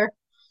glitch there.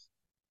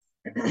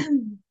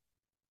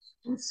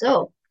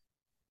 So,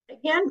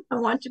 again, I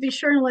want to be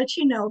sure and let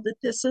you know that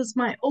this is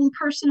my own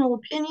personal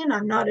opinion.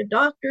 I'm not a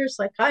doctor,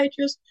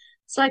 psychiatrist,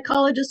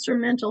 psychologist, or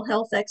mental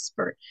health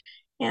expert.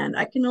 And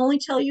I can only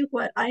tell you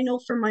what I know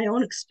from my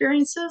own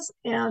experiences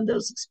and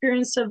those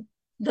experiences of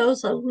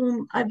those of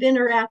whom I've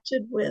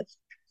interacted with.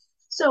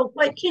 So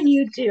what can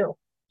you do?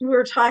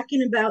 We're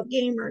talking about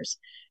gamers,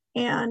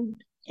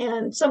 and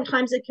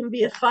sometimes it can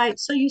be a fight.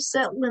 So you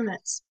set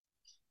limits.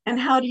 And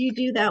how do you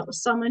do that with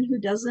someone who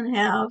doesn't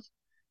have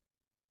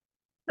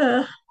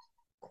a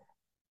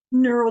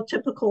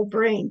neurotypical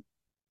brain?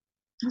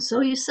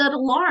 So you set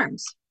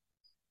alarms.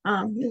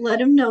 You let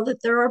them know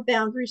that there are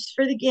boundaries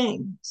for the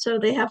game, so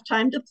they have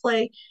time to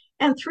play.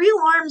 And 3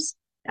 alarms,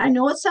 I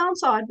know it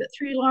sounds odd, but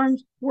 3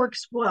 alarms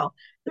works well.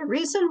 The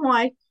reason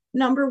why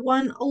number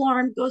 1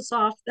 alarm goes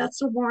off,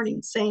 that's a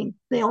warning saying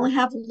they only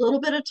have a little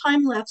bit of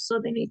time left, so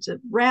they need to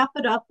wrap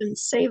it up and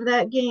save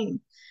that game.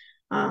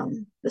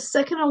 The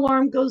second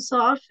alarm goes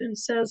off and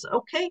says,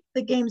 okay,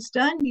 the game's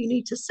done. You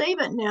need to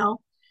save it now.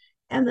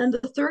 And then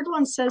the third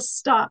one says,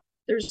 stop.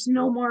 There's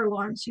no more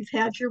alarms. You've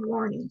had your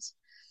warnings.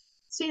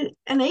 See,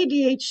 an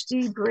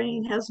ADHD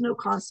brain has no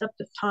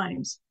concept of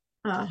times.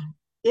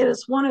 It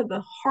is one of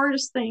the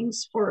hardest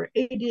things for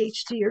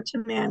ADHDer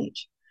to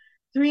manage.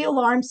 3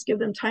 alarms give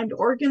them time to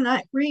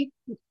organize,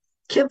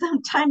 give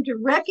them time to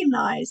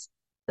recognize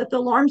that the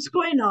alarm's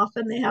going off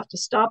and they have to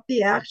stop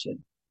the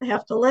action. They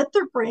have to let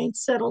their brain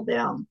settle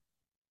down.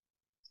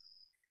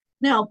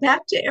 Now,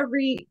 back to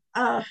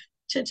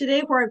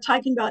today where I'm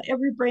talking about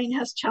every brain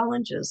has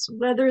challenges,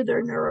 whether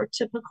they're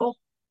neurotypical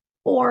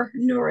or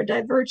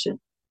neurodivergent.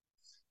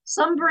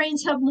 Some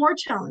brains have more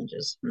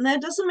challenges, and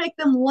that doesn't make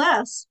them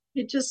less.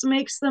 It just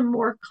makes them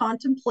more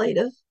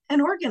contemplative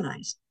and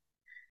organized.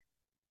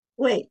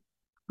 Wait,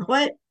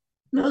 what?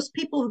 Most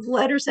people with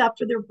letters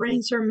after their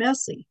brains are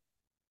messy.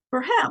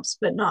 Perhaps,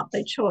 but not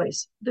by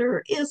choice.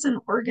 There is an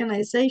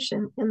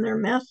organization in their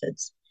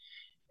methods.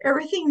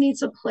 Everything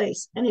needs a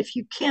place, and if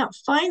you can't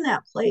find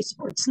that place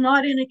or it's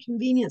not in a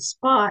convenient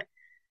spot,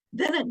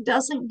 then it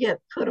doesn't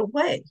get put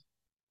away.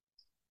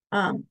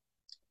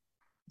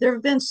 There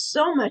have been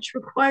so much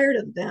required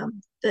of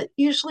them that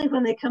usually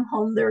when they come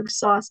home, they're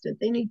exhausted.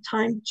 They need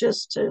time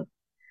just to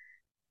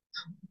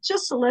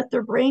let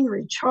their brain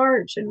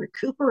recharge and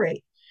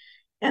recuperate.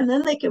 And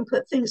then they can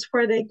put things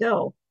where they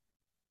go.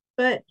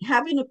 But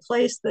having a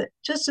place that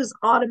just is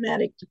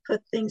automatic to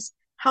put things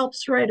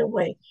helps right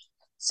away.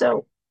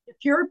 So if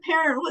you're a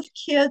parent with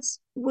kids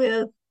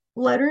with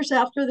letters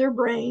after their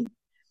brain,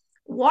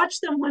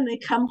 watch them when they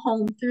come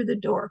home through the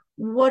door.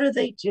 What do?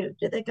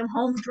 Do they come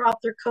home,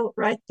 drop their coat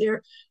right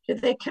there? Do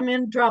they come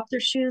in, drop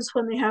their shoes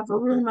when they have a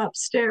room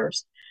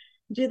upstairs?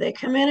 Do they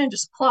come in and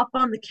just plop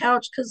on the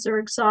couch because they're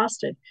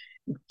exhausted?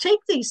 Take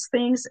these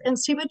things and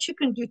see what you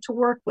can do to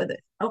work with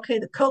it. Okay,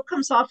 the coat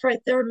comes off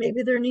right there.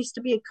 Maybe there needs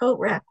to be a coat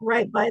rack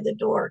right by the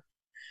door.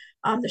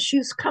 The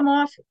shoes come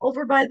off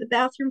over by the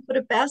bathroom, put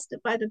a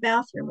basket by the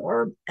bathroom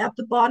or at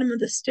the bottom of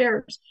the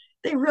stairs.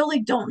 They really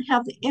don't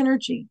have the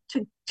energy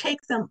to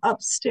take them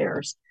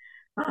upstairs.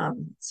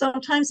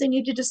 Sometimes they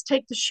need to just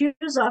take the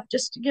shoes off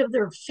just to give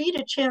their feet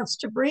a chance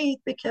to breathe,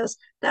 because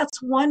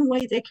that's one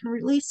way they can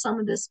release some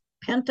of this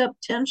pent up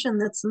tension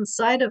that's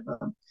inside of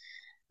them.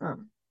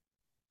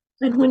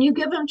 And when you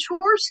give them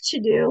chores to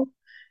do,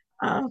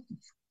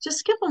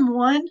 just give them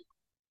one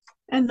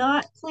and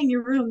not clean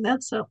your room.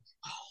 That's a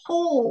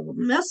whole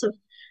mess of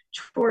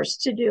chores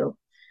to do.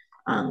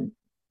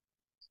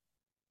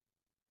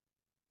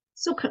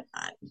 So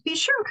be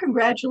sure and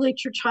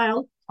congratulate your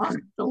child on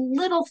the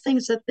little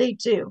things that they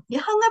do. You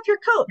hung up your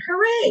coat,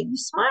 hooray! You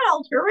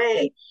smiled,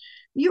 hooray!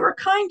 You were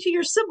kind to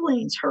your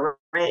siblings,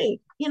 hooray!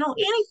 You know,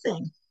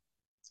 anything.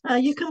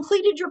 You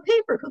completed your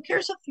paper. Who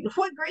cares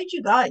what grade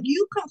you got?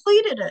 You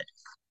completed it.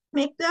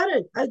 Make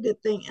that a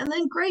good thing. And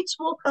then grades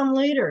will come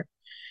later.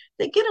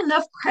 They get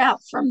enough crap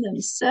from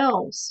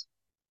themselves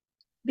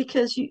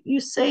because you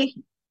say,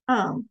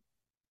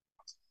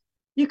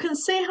 you can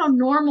say how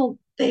normal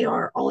they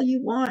are all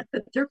you want,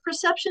 but their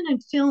perception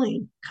and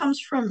feeling comes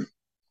from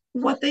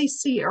what they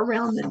see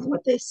around them,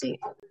 what they see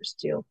others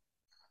do.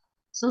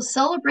 So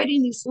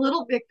celebrating these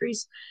little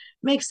victories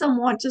makes them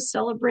want to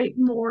celebrate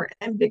more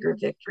and bigger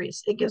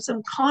victories. It gives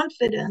them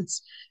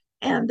confidence,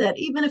 and that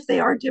even if they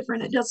are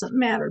different, it doesn't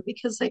matter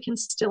because they can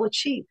still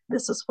achieve.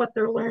 This is what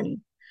they're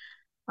learning.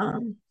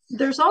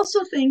 There's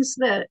also things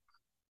that,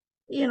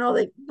 you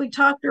know, we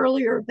talked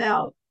earlier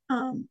about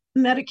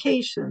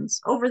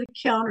medications, over the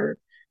counter,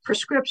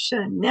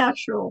 prescription,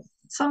 natural.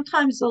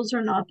 Sometimes those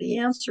are not the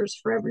answers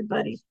for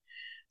everybody.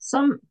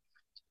 Some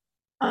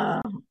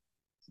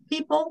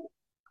people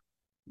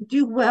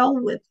do well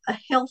with a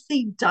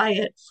healthy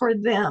diet for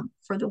them,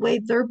 for the way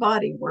their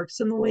body works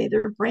and the way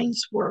their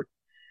brains work.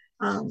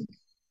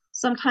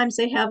 Sometimes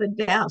they have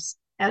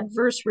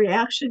adverse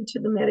reaction to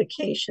the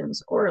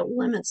medications, or it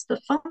limits the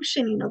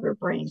functioning of their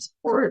brains,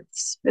 or it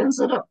spins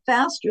it up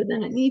faster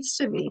than it needs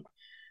to be.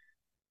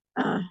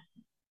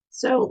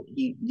 So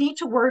you need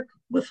to work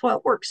with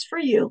what works for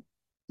you.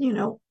 You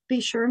know, be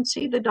sure and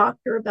see the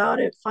doctor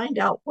about it, find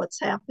out what's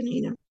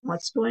happening and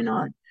what's going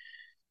on.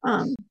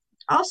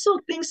 Also,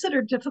 things that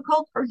are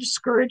difficult or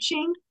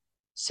discouraging,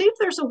 see if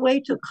there's a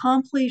way to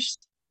accomplish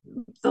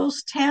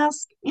those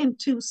tasks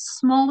into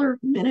smaller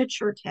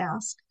miniature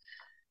tasks.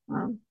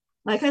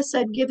 Like I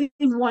said, giving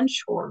one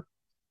chore.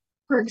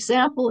 For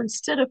example,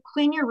 instead of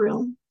clean your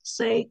room,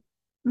 say,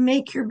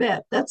 make your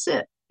bed. That's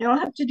it. You don't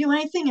have to do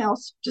anything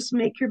else. Just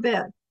make your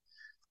bed.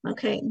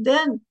 Okay,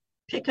 then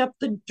pick up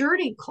the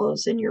dirty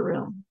clothes in your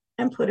room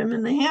and put them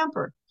in the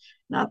hamper.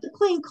 Not the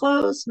clean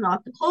clothes,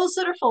 not the clothes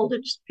that are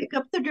folded. Just pick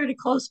up the dirty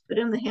clothes, put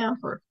in the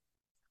hamper.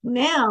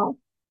 Now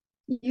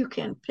you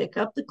can pick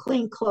up the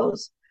clean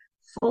clothes,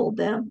 fold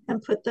them,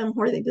 and put them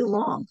where they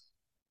belong.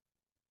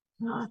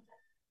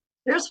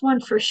 There's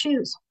one for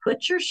shoes.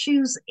 Put your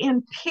shoes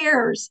in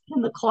pairs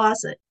in the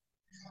closet.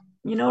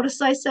 You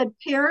notice I said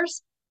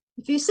pairs?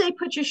 If you say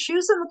put your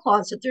shoes in the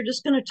closet, they're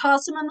just going to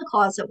toss them in the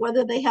closet,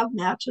 whether they have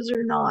matches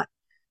or not.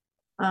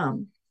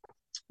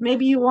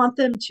 Maybe you want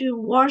them to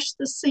wash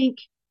the sink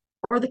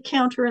or the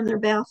counter in their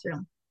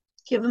bathroom.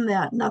 Give them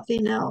that,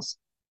 nothing else.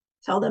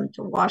 Tell them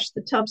to wash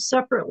the tub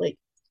separately.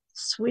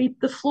 Sweep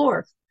the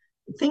floor.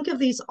 Think of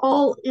these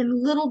all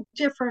in little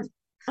different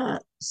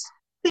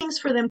things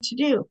for them to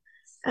do.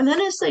 And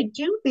then as they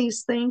do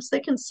these things, they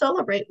can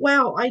celebrate,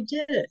 wow, I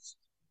did it.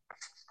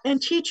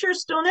 And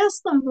teachers, don't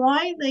ask them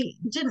why they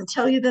didn't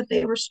tell you that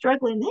they were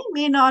struggling. They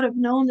may not have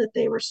known that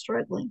they were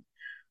struggling,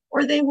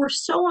 or they were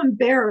so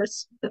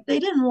embarrassed that they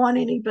didn't want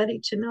anybody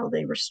to know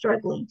they were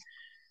struggling.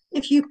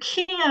 If you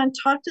can,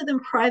 talk to them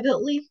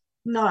privately,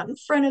 not in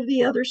front of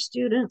the other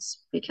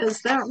students,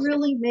 because that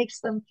really makes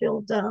them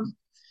feel dumb.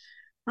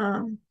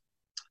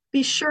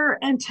 Be sure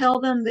and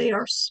tell them they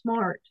are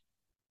smart.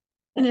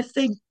 And if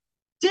they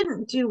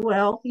didn't do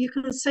well, you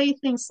can say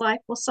things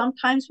like, well,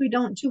 sometimes we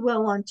don't do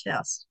well on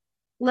tests.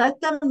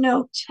 Let them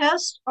know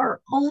tests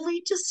are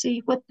only to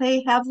see what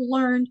they have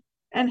learned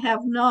and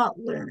have not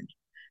learned.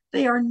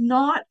 They are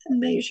not a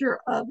measure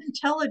of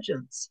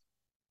intelligence.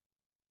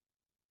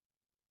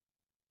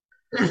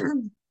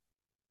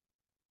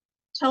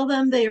 Tell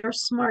them they are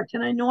smart.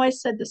 And I know I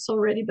said this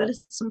already, but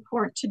it's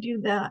important to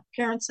do that.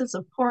 Parents, it's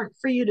important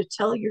for you to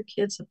tell your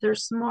kids that they're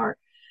smart,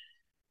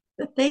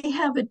 that they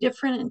have a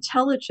different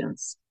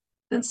intelligence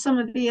than some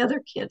of the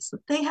other kids,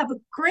 that they have a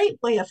great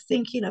way of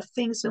thinking of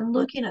things and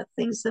looking at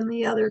things than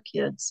the other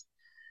kids.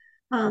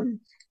 I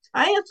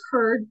have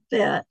heard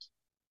that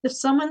if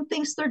someone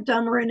thinks they're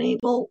dumb or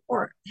unable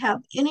or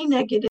have any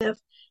negative,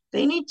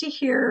 they need to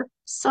hear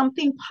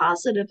something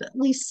positive at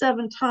least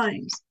 7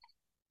 times.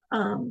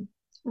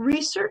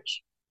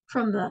 Research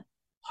from the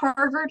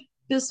Harvard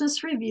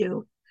Business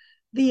Review,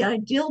 the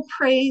ideal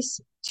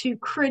praise to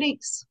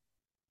critics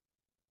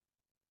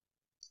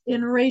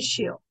in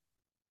ratio.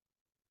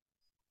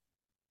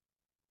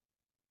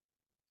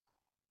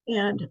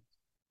 And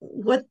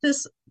what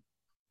this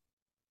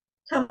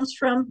comes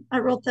from, I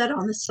wrote that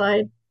on the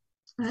side.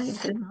 I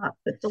did not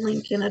put the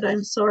link in it,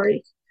 I'm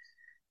sorry.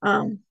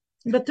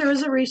 But there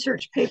was a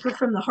research paper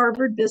from the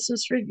Harvard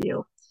Business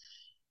Review.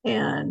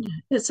 And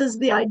it says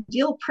the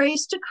ideal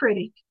praise to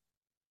critic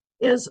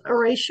is a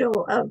ratio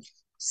of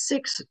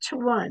 6 to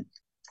 1.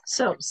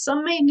 So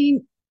some may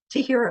need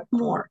to hear it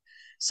more.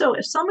 So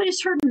if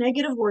somebody's heard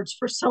negative words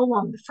for so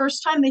long, the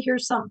first time they hear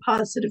something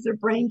positive, their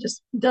brain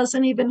just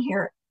doesn't even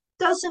hear it.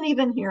 doesn't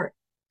even hear it.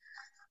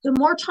 The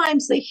more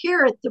times they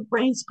hear it, the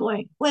brain's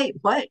going, wait,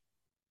 what?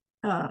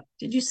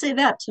 Did you say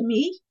that to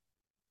me?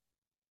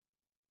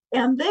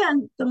 And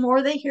then the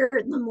more they hear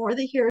it and the more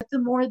they hear it, the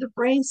more the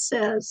brain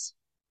says,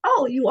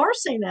 oh, you are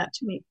saying that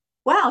to me.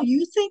 Wow,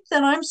 you think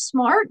that I'm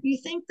smart? You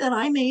think that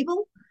I'm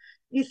able?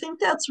 You think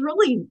that's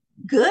really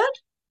good?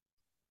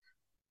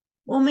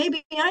 Well,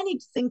 maybe I need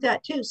to think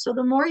that too. So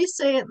the more you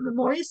say it and the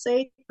more you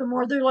say it, the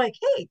more they're like,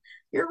 hey,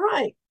 you're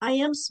right. I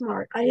am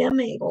smart. I am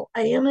able.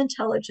 I am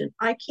intelligent.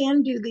 I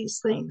can do these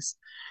things.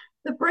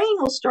 The brain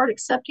will start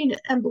accepting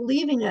it and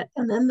believing it.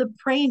 And then the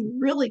brain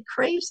really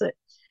craves it.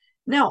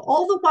 Now,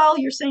 all the while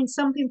you're saying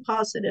something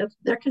positive,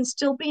 there can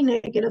still be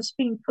negatives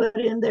being put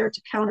in there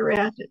to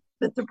counteract it.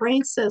 But the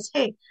brain says,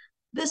 hey,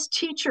 this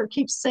teacher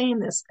keeps saying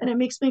this and it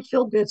makes me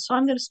feel good. So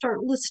I'm going to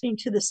start listening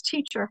to this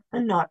teacher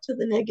and not to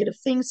the negative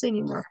things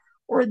anymore,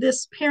 or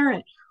this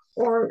parent,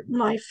 or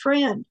my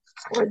friend,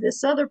 or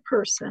this other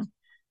person.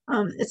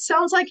 It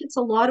sounds like it's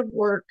a lot of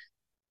work,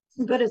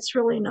 but it's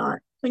really not.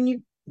 When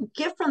you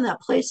get from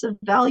that place of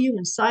value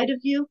inside of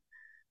you,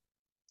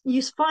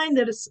 you find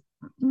that it's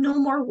no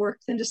more work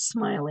than just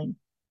smiling,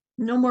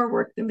 no more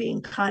work than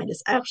being kind.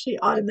 It's actually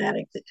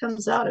automatic that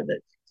comes out of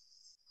it.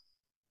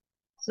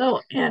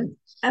 So, and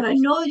I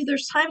know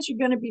there's times you're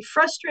going to be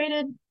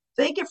frustrated.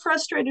 They get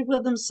frustrated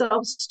with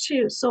themselves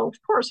too. So, of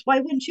course, why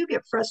wouldn't you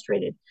get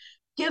frustrated?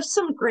 Give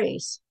some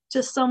grace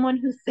to someone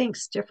who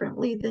thinks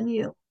differently than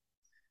you.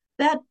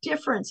 That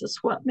difference is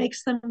what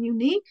makes them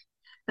unique,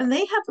 and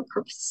they have a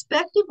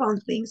perspective on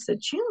things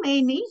that you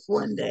may need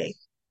one day.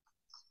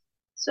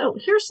 So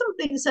here's some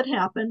things that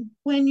happen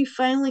when you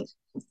finally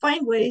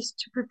find ways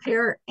to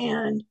prepare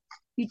and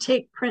you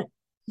take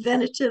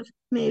preventative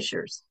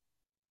measures.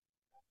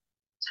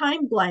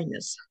 Time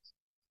blindness.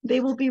 They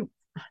will be,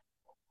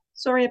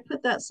 sorry, I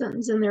put that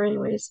sentence in there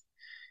anyways.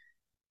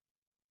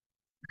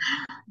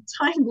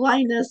 Time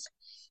blindness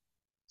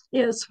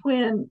is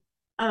when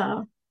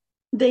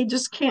they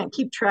just can't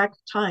keep track of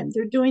time.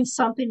 They're doing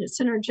something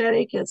that's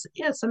energetic.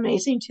 It's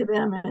amazing to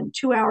them, and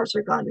 2 hours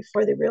are gone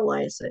before they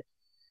realize it.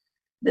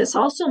 This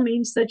also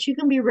means that you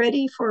can be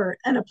ready for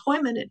an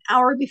appointment an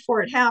hour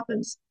before it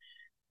happens.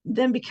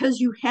 Then because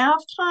you have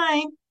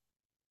time,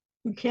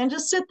 you can't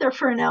just sit there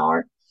for an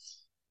hour.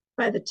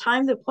 By the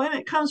time the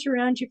appointment comes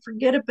around, you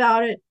forget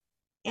about it.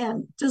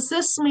 And does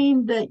this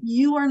mean that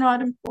you are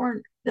not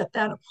important, that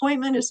that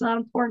appointment is not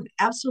important?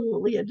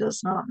 Absolutely, it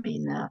does not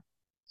mean that.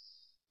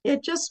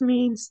 It just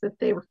means that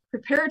they were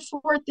prepared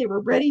for it, they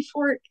were ready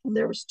for it, and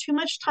there was too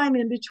much time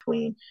in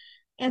between.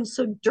 And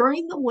so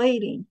during the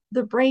waiting,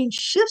 the brain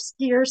shifts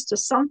gears to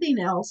something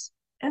else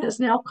and is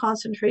now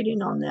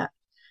concentrating on that.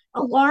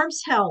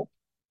 Alarms help,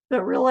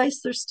 but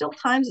realize there's still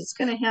times it's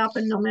going to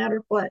happen no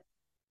matter what.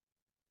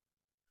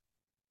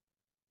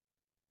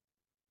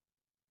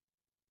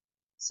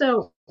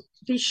 So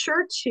be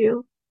sure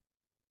to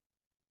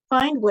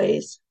find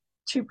ways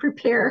to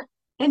prepare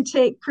and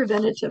take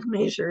preventative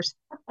measures.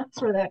 That's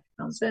where that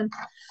comes in.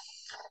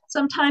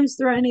 Sometimes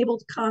they're unable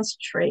to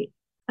concentrate.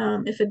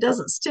 If it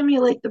doesn't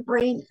stimulate the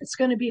brain, it's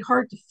going to be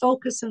hard to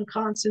focus and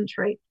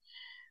concentrate.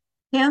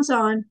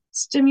 Hands-on,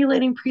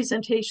 stimulating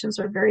presentations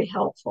are very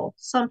helpful.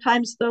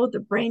 Sometimes, though, the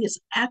brain is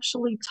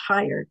actually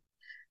tired.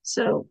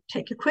 So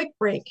take a quick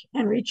break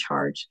and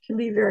recharge can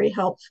be very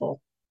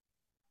helpful.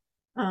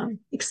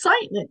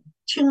 Excitement,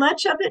 too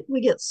much of it,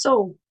 we get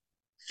so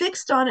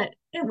fixed on it,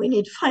 and we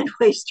need to find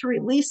ways to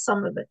release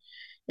some of it.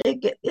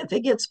 If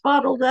it gets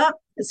bottled up,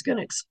 it's going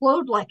to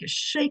explode like a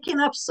shaken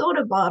up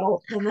soda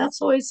bottle, and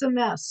that's always a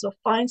mess. So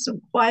find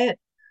some quiet,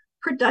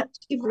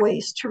 productive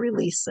ways to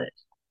release it.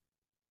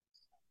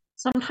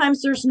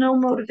 Sometimes there's no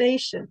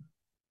motivation.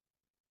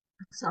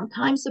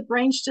 Sometimes the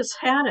brain's just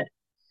had it.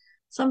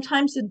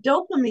 Sometimes the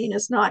dopamine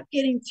is not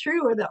getting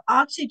through, or the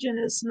oxygen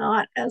is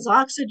not as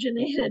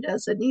oxygenated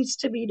as it needs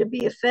to be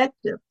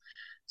effective.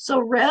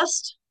 So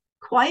rest,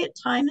 quiet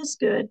time is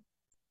good.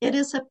 It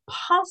is a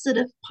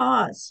positive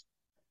pause.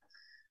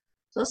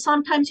 So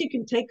sometimes you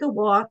can take a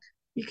walk.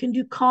 You can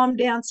do calm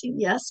dancing.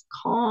 Yes,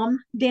 calm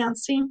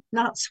dancing,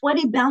 not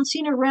sweaty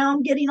bouncing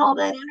around, getting all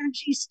that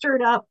energy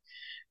stirred up,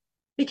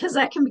 because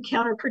that can be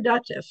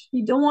counterproductive.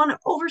 You don't want to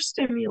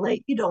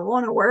overstimulate. You don't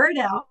want to wear it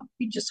out.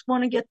 You just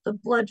want to get the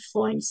blood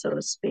flowing, so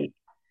to speak.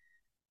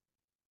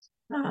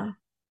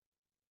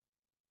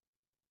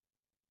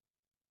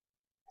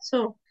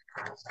 So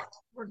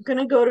we're going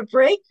to go to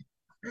break.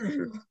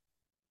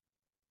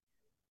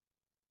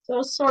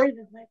 So sorry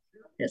that my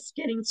throat is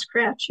getting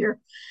scratchier.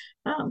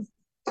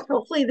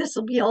 Hopefully this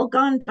will be all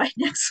gone by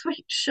next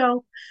week's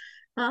show.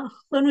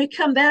 When we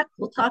come back,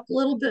 we'll talk a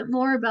little bit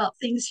more about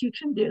things you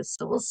can do.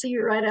 So we'll see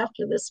you right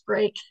after this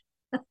break.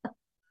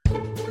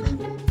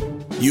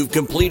 You've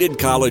completed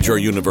college or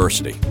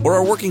university, or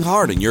are working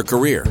hard in your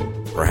career.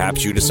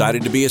 Perhaps you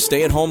decided to be a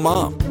stay-at-home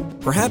mom.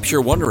 Perhaps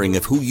you're wondering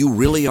if who you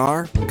really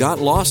are got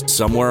lost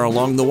somewhere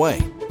along the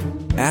way.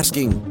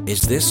 Asking,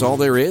 is this all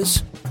there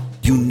is?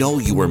 You know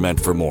you were meant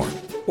for more.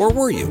 Or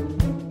were you?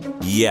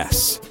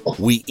 Yes,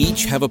 we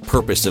each have a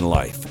purpose in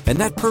life, and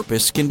that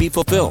purpose can be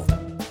fulfilled.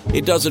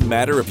 It doesn't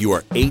matter if you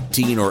are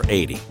 18 or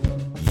 80.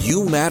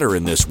 You matter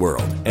in this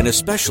world, and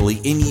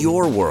especially in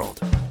your world.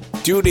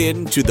 Tune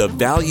in to the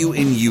Value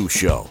in You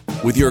show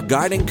with your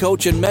guiding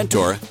coach and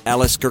mentor,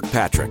 Alice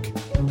Kirkpatrick.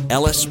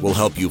 Alice will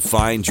help you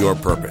find your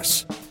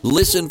purpose.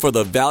 Listen for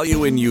the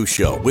Value in You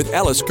show with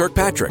Alice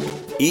Kirkpatrick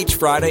each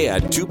Friday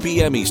at 2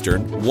 p.m.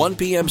 Eastern, 1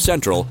 p.m.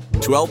 Central,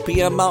 12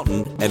 p.m.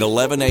 Mountain, and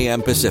 11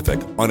 a.m. Pacific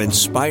on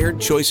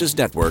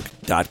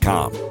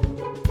InspiredChoicesNetwork.com.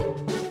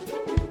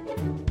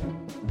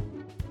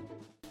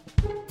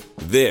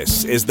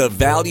 This is the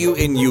Value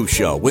in You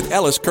show with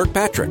Alice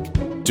Kirkpatrick.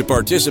 To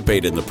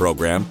participate in the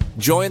program,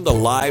 join the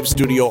live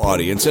studio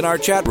audience in our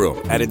chat room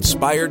at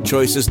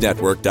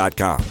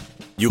InspiredChoicesNetwork.com.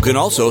 You can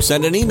also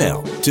send an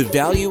email to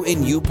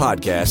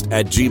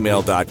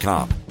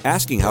valueinyoupodcast@gmail.com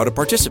asking how to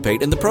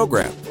participate in the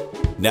program.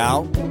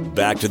 Now,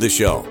 back to the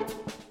show.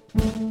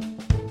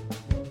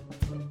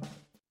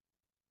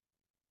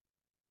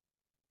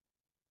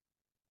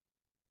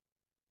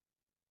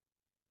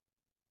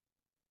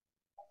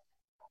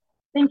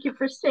 Thank you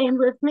for staying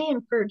with me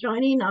and for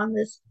joining on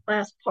this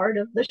last part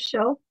of the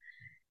show.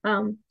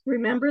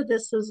 Remember,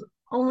 this is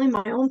only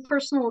my own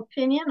personal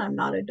opinion. I'm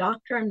not a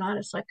doctor. I'm not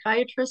a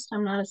psychiatrist.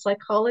 I'm not a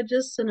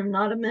psychologist, and I'm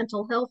not a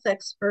mental health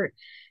expert.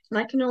 And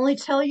I can only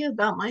tell you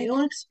about my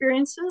own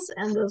experiences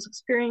and those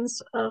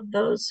experiences of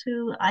those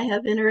who I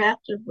have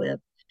interacted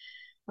with.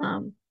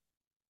 And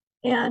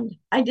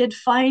I did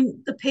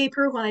find the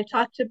paper when I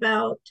talked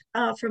about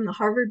from the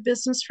Harvard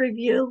Business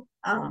Review.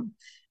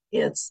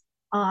 It's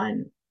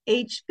on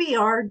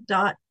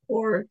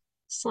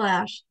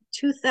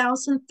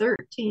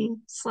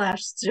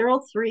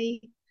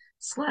hbr.org/2013/03/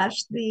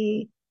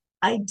 the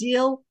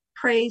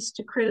praise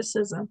to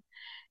criticism.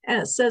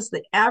 And it says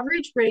the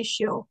average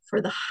ratio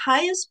for the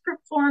highest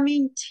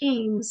performing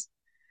teams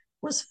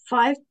was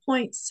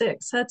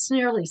 5.6. That's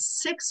nearly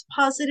 6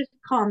 positive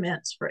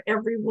comments for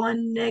every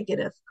 1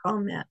 negative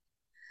comment.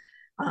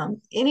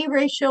 Any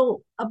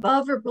ratio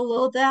above or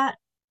below that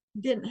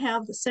didn't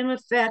have the same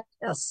effect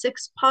as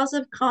 6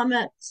 positive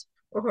comments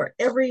for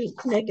every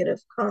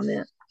negative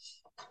comment.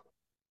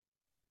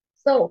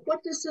 So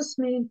what does this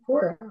mean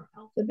for our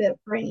alphabet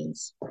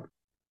brains?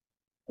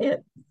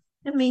 It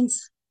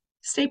means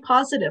stay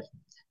positive,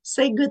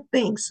 say good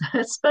things,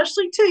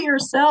 especially to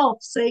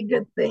yourself, say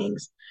good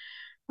things.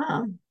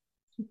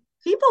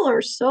 People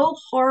are so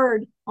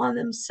hard on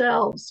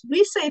themselves.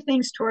 We say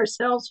things to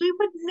ourselves we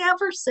would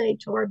never say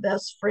to our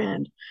best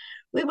friend.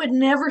 We would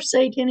never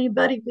say to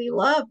anybody we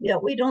love,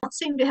 yet we don't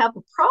seem to have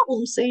a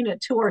problem saying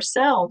it to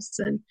ourselves.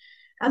 And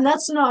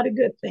that's not a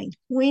good thing.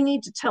 We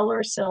need to tell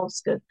ourselves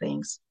good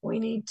things. We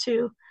need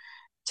to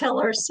tell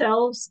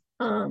ourselves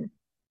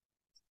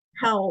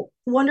how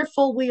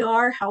wonderful we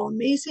are, how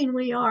amazing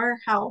we are,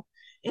 how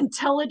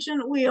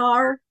intelligent we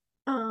are.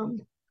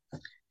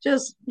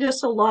 Just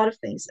a lot of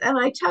things. And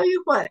I tell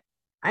you what,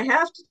 I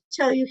have to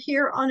tell you,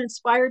 here on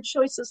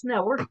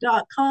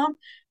InspiredChoicesNetwork.com,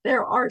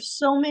 there are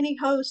so many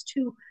hosts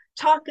who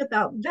talk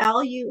about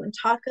value and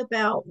talk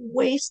about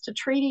ways to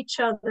treat each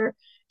other,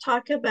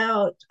 talk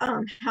about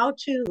how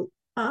to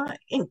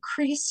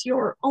increase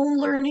your own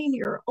learning,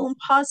 your own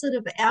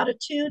positive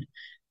attitude.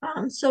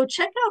 So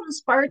check out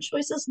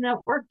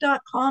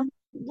InspiredChoicesNetwork.com,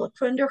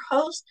 look under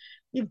host.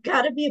 You've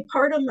got to be a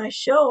part of my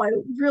show. I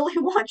really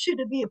want you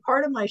to be a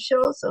part of my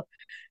show. So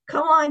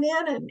come on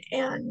in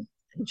and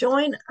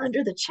join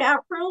under the chat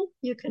room.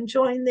 You can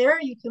join there.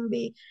 You can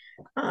be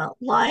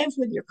live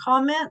with your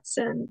comments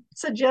and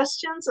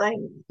suggestions. I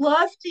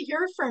love to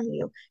hear from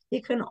you.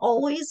 You can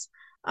always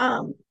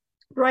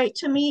write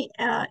to me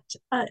at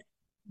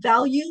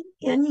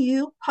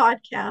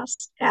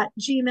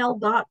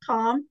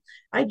valueinyoupodcast@gmail.com.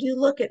 I do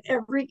look at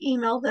every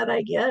email that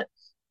I get,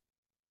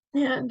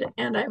 and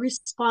I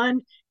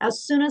respond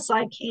as soon as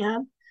I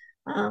can.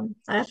 I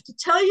have to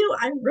tell you,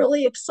 I'm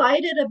really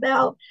excited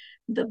about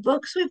the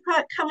books we've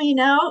got coming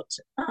out.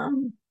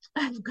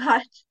 I've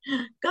got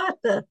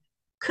the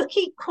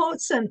cookie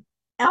quotes and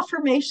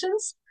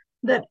affirmations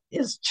that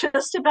is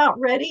just about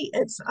ready.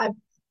 I've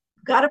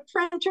got a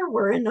printer.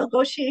 We're in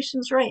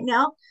negotiations right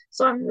now,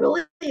 so I'm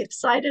really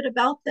excited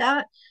about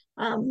that.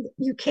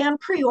 You can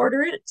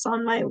pre-order it. It's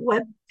on my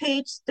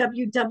webpage,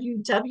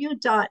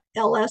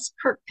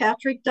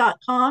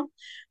 www.lskirkpatrick.com.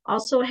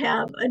 Also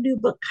have a new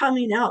book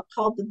coming out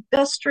called The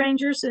Best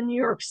Strangers in New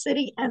York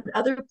City and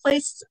Other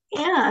Places.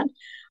 And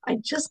I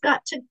just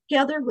got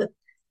together with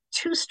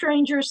 2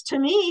 strangers to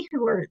me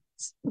who are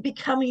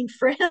becoming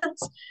friends.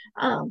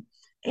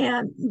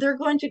 And they're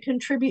going to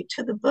contribute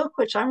to the book,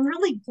 which I'm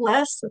really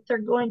blessed that they're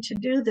going to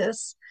do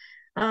this.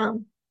 I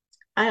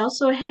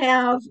also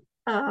have,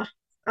 let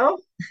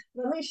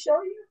me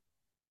show you.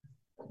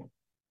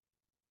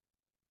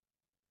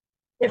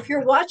 If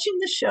you're watching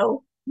the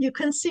show, you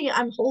can see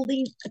I'm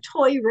holding a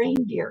toy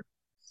reindeer.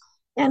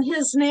 And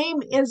his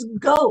name is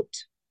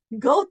Goat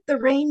the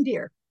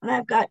reindeer. And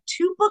I've got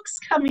 2 books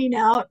coming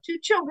out, 2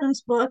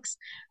 children's books.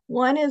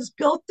 One is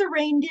Goat the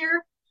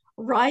reindeer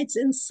rides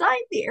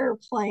inside the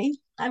airplane.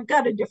 I've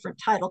got a different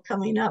title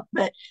coming up,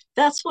 but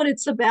that's what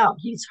it's about.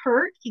 He's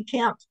hurt. He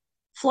can't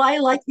fly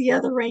like the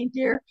other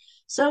reindeer.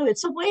 So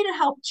it's a way to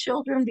help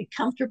children be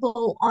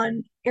comfortable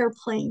on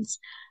airplanes,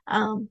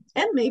 and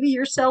maybe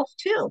yourself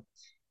too.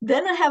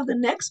 Then I have the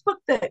next book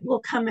that will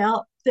come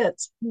out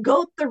that's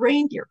Goat the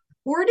Reindeer.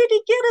 Where did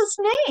he get his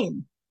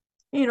name?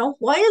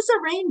 Why is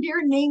a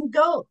reindeer named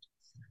Goat?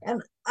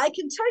 And I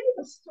can tell you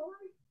the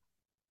story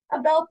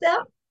about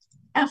that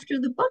after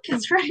the book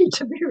is ready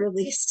to be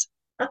released.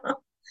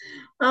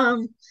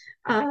 um,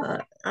 I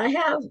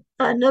have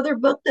another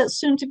book that's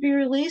soon to be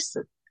released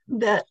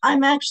that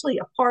I'm actually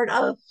a part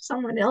of.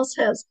 Someone else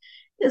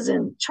is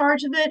in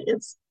charge of it.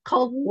 It's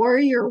called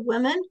Warrior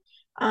Women.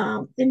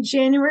 In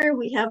January,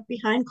 we have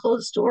Behind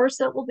Closed Doors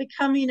that will be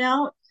coming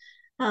out.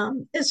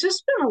 It's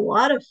just been a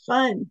lot of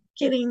fun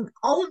getting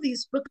all of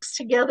these books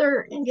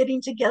together and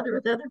getting together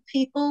with other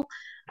people.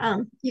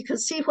 You can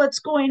see what's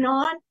going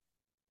on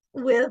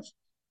with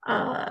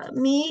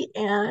me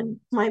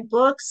and my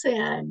books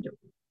and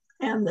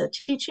the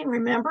teaching.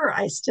 Remember,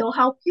 I still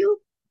help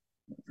you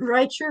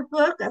write your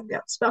book. I've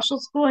got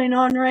specials going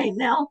on right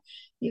now.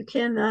 You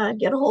can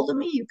get a hold of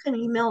me. You can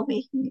email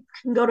me. You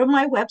can go to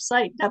my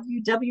website,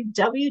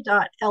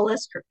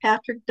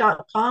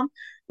 www.lskirkpatrick.com.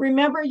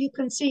 Remember, you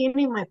can see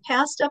any of my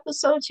past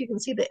episodes. You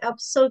can see the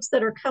episodes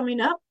that are coming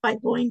up by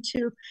going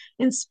to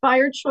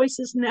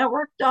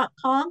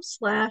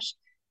inspiredchoicesnetwork.com/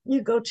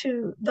 you go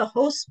to the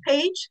host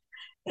page,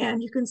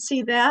 and you can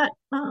see that.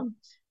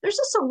 There's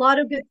just a lot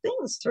of good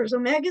things. There's a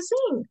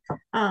magazine.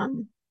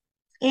 And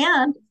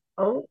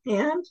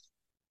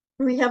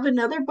we have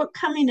another book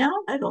coming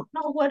out. I don't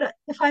know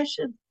if I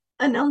should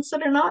announce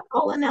it or not.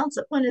 I'll announce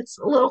it when it's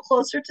a little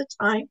closer to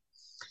time.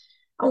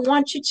 I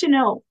want you to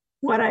know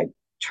what I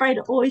try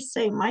to always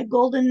say. My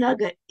golden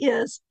nugget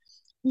is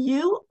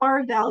you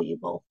are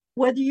valuable,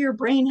 whether your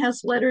brain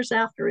has letters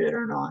after it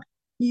or not.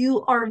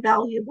 You are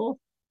valuable.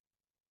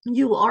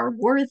 You are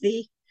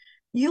worthy.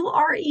 You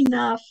are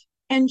enough,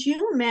 and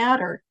you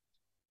matter.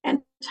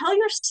 And tell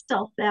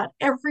yourself that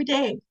every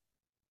day.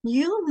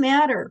 You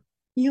matter.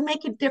 You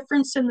make a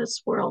difference in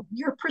this world.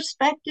 Your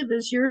perspective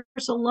is yours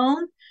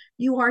alone.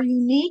 You are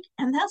unique,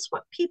 and that's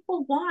what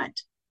people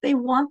want. They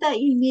want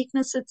that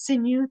uniqueness that's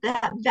in you,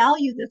 that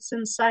value that's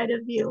inside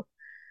of you.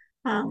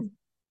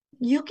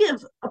 You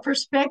give a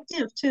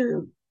perspective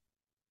to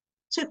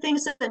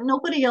things that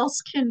nobody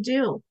else can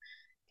do.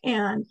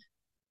 And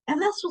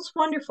that's what's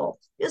wonderful.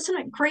 Isn't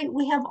it great?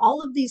 We have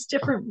all of these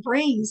different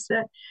brains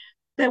that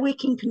we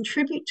can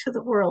contribute to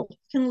the world. We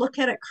can look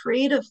at it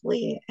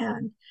creatively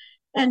and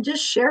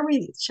just share with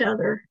each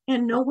other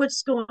and know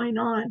what's going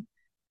on.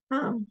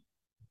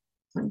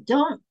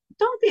 Don't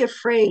be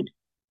afraid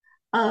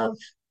of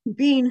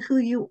being who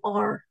you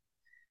are.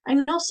 I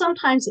know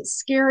sometimes it's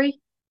scary,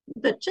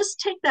 but just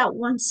take that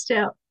one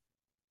step.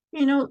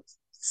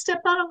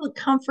 Step out of the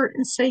comfort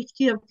and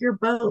safety of your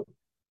boat.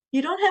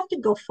 You don't have to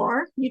go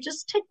far. You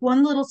just take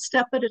one little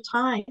step at a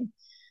time.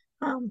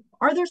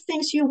 Are there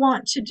things you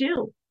want to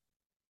do?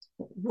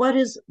 What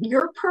is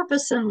your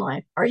purpose in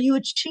life? Are you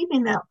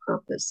achieving that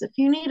purpose? If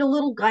you need a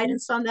little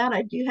guidance on that,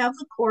 I do have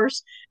the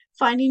course,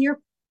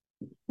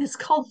 it's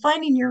called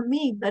Finding Your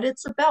Me, but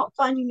it's about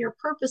finding your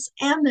purpose.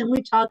 And then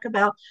we talk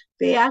about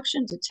the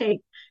action to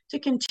take to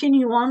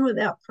continue on with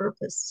that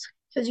purpose.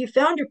 Because you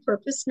found your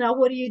purpose, now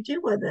what do you do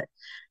with it?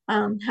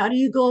 How do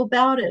you go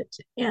about it?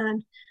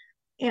 And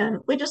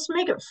we just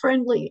make it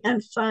friendly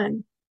and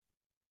fun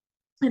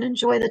and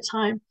enjoy the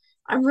time.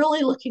 I'm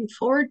really looking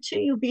forward to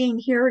you being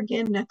here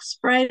again next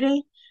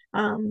Friday.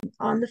 On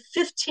the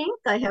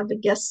 15th, I have a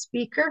guest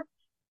speaker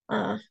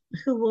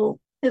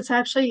it's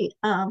actually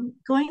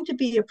going to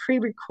be a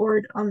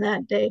pre-record on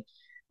that day.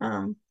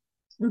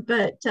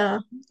 But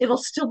it'll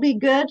still be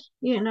good,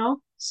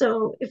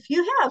 So if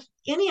you have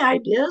any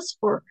ideas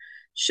for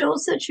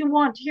shows that you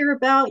want to hear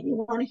about, you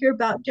want to hear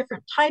about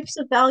different types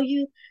of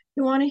value,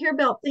 you want to hear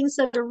about things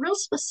that are real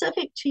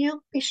specific to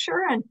you, be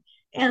sure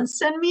and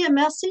send me a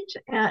message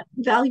at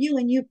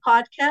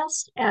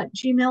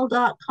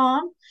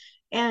valueinyoupodcast@gmail.com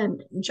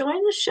and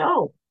join the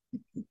show.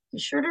 Be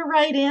sure to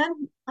write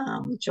in,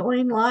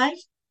 join live.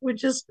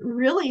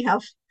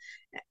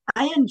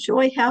 I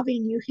enjoy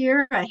having you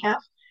here.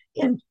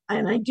 And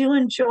I do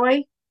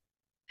enjoy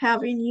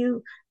having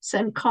you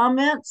send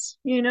comments,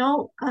 and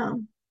I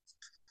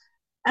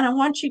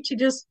want you to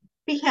just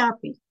be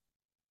happy.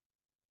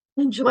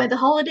 Enjoy the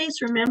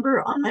holidays.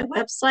 Remember, on my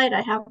website,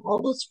 I have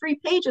all those free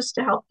pages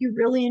to help you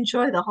really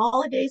enjoy the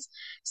holidays.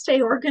 Stay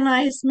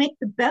organized, make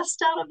the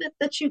best out of it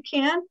that you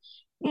can,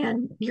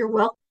 and you're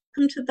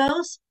welcome to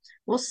those.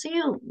 We'll see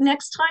you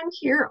next time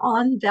here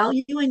on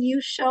Value in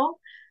You show.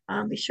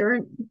 Be sure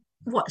and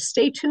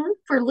stay tuned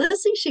for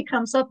Lizzie. She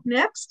comes up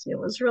next. It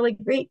was really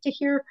great to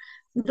hear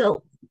the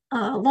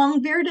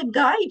long-bearded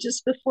guy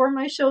just before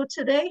my show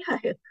today.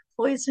 I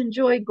always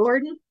enjoy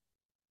Gordon,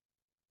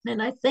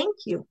 and I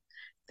thank you.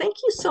 Thank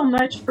you so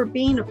much for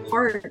being a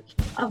part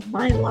of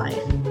my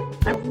life.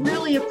 I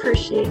really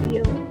appreciate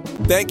you.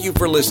 Thank you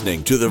for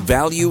listening to the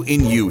Value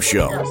in You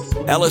show. Yes.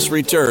 Ellis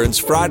returns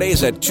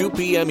Fridays at 2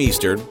 p.m.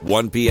 Eastern,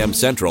 1 p.m.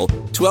 Central,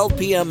 12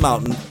 p.m.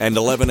 Mountain, and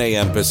 11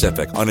 a.m.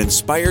 Pacific on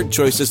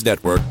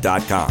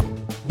InspiredChoicesNetwork.com.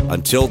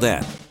 Until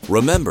then,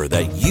 remember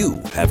that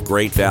you have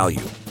great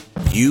value,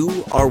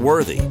 you are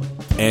worthy,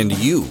 and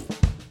you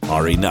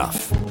are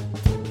enough.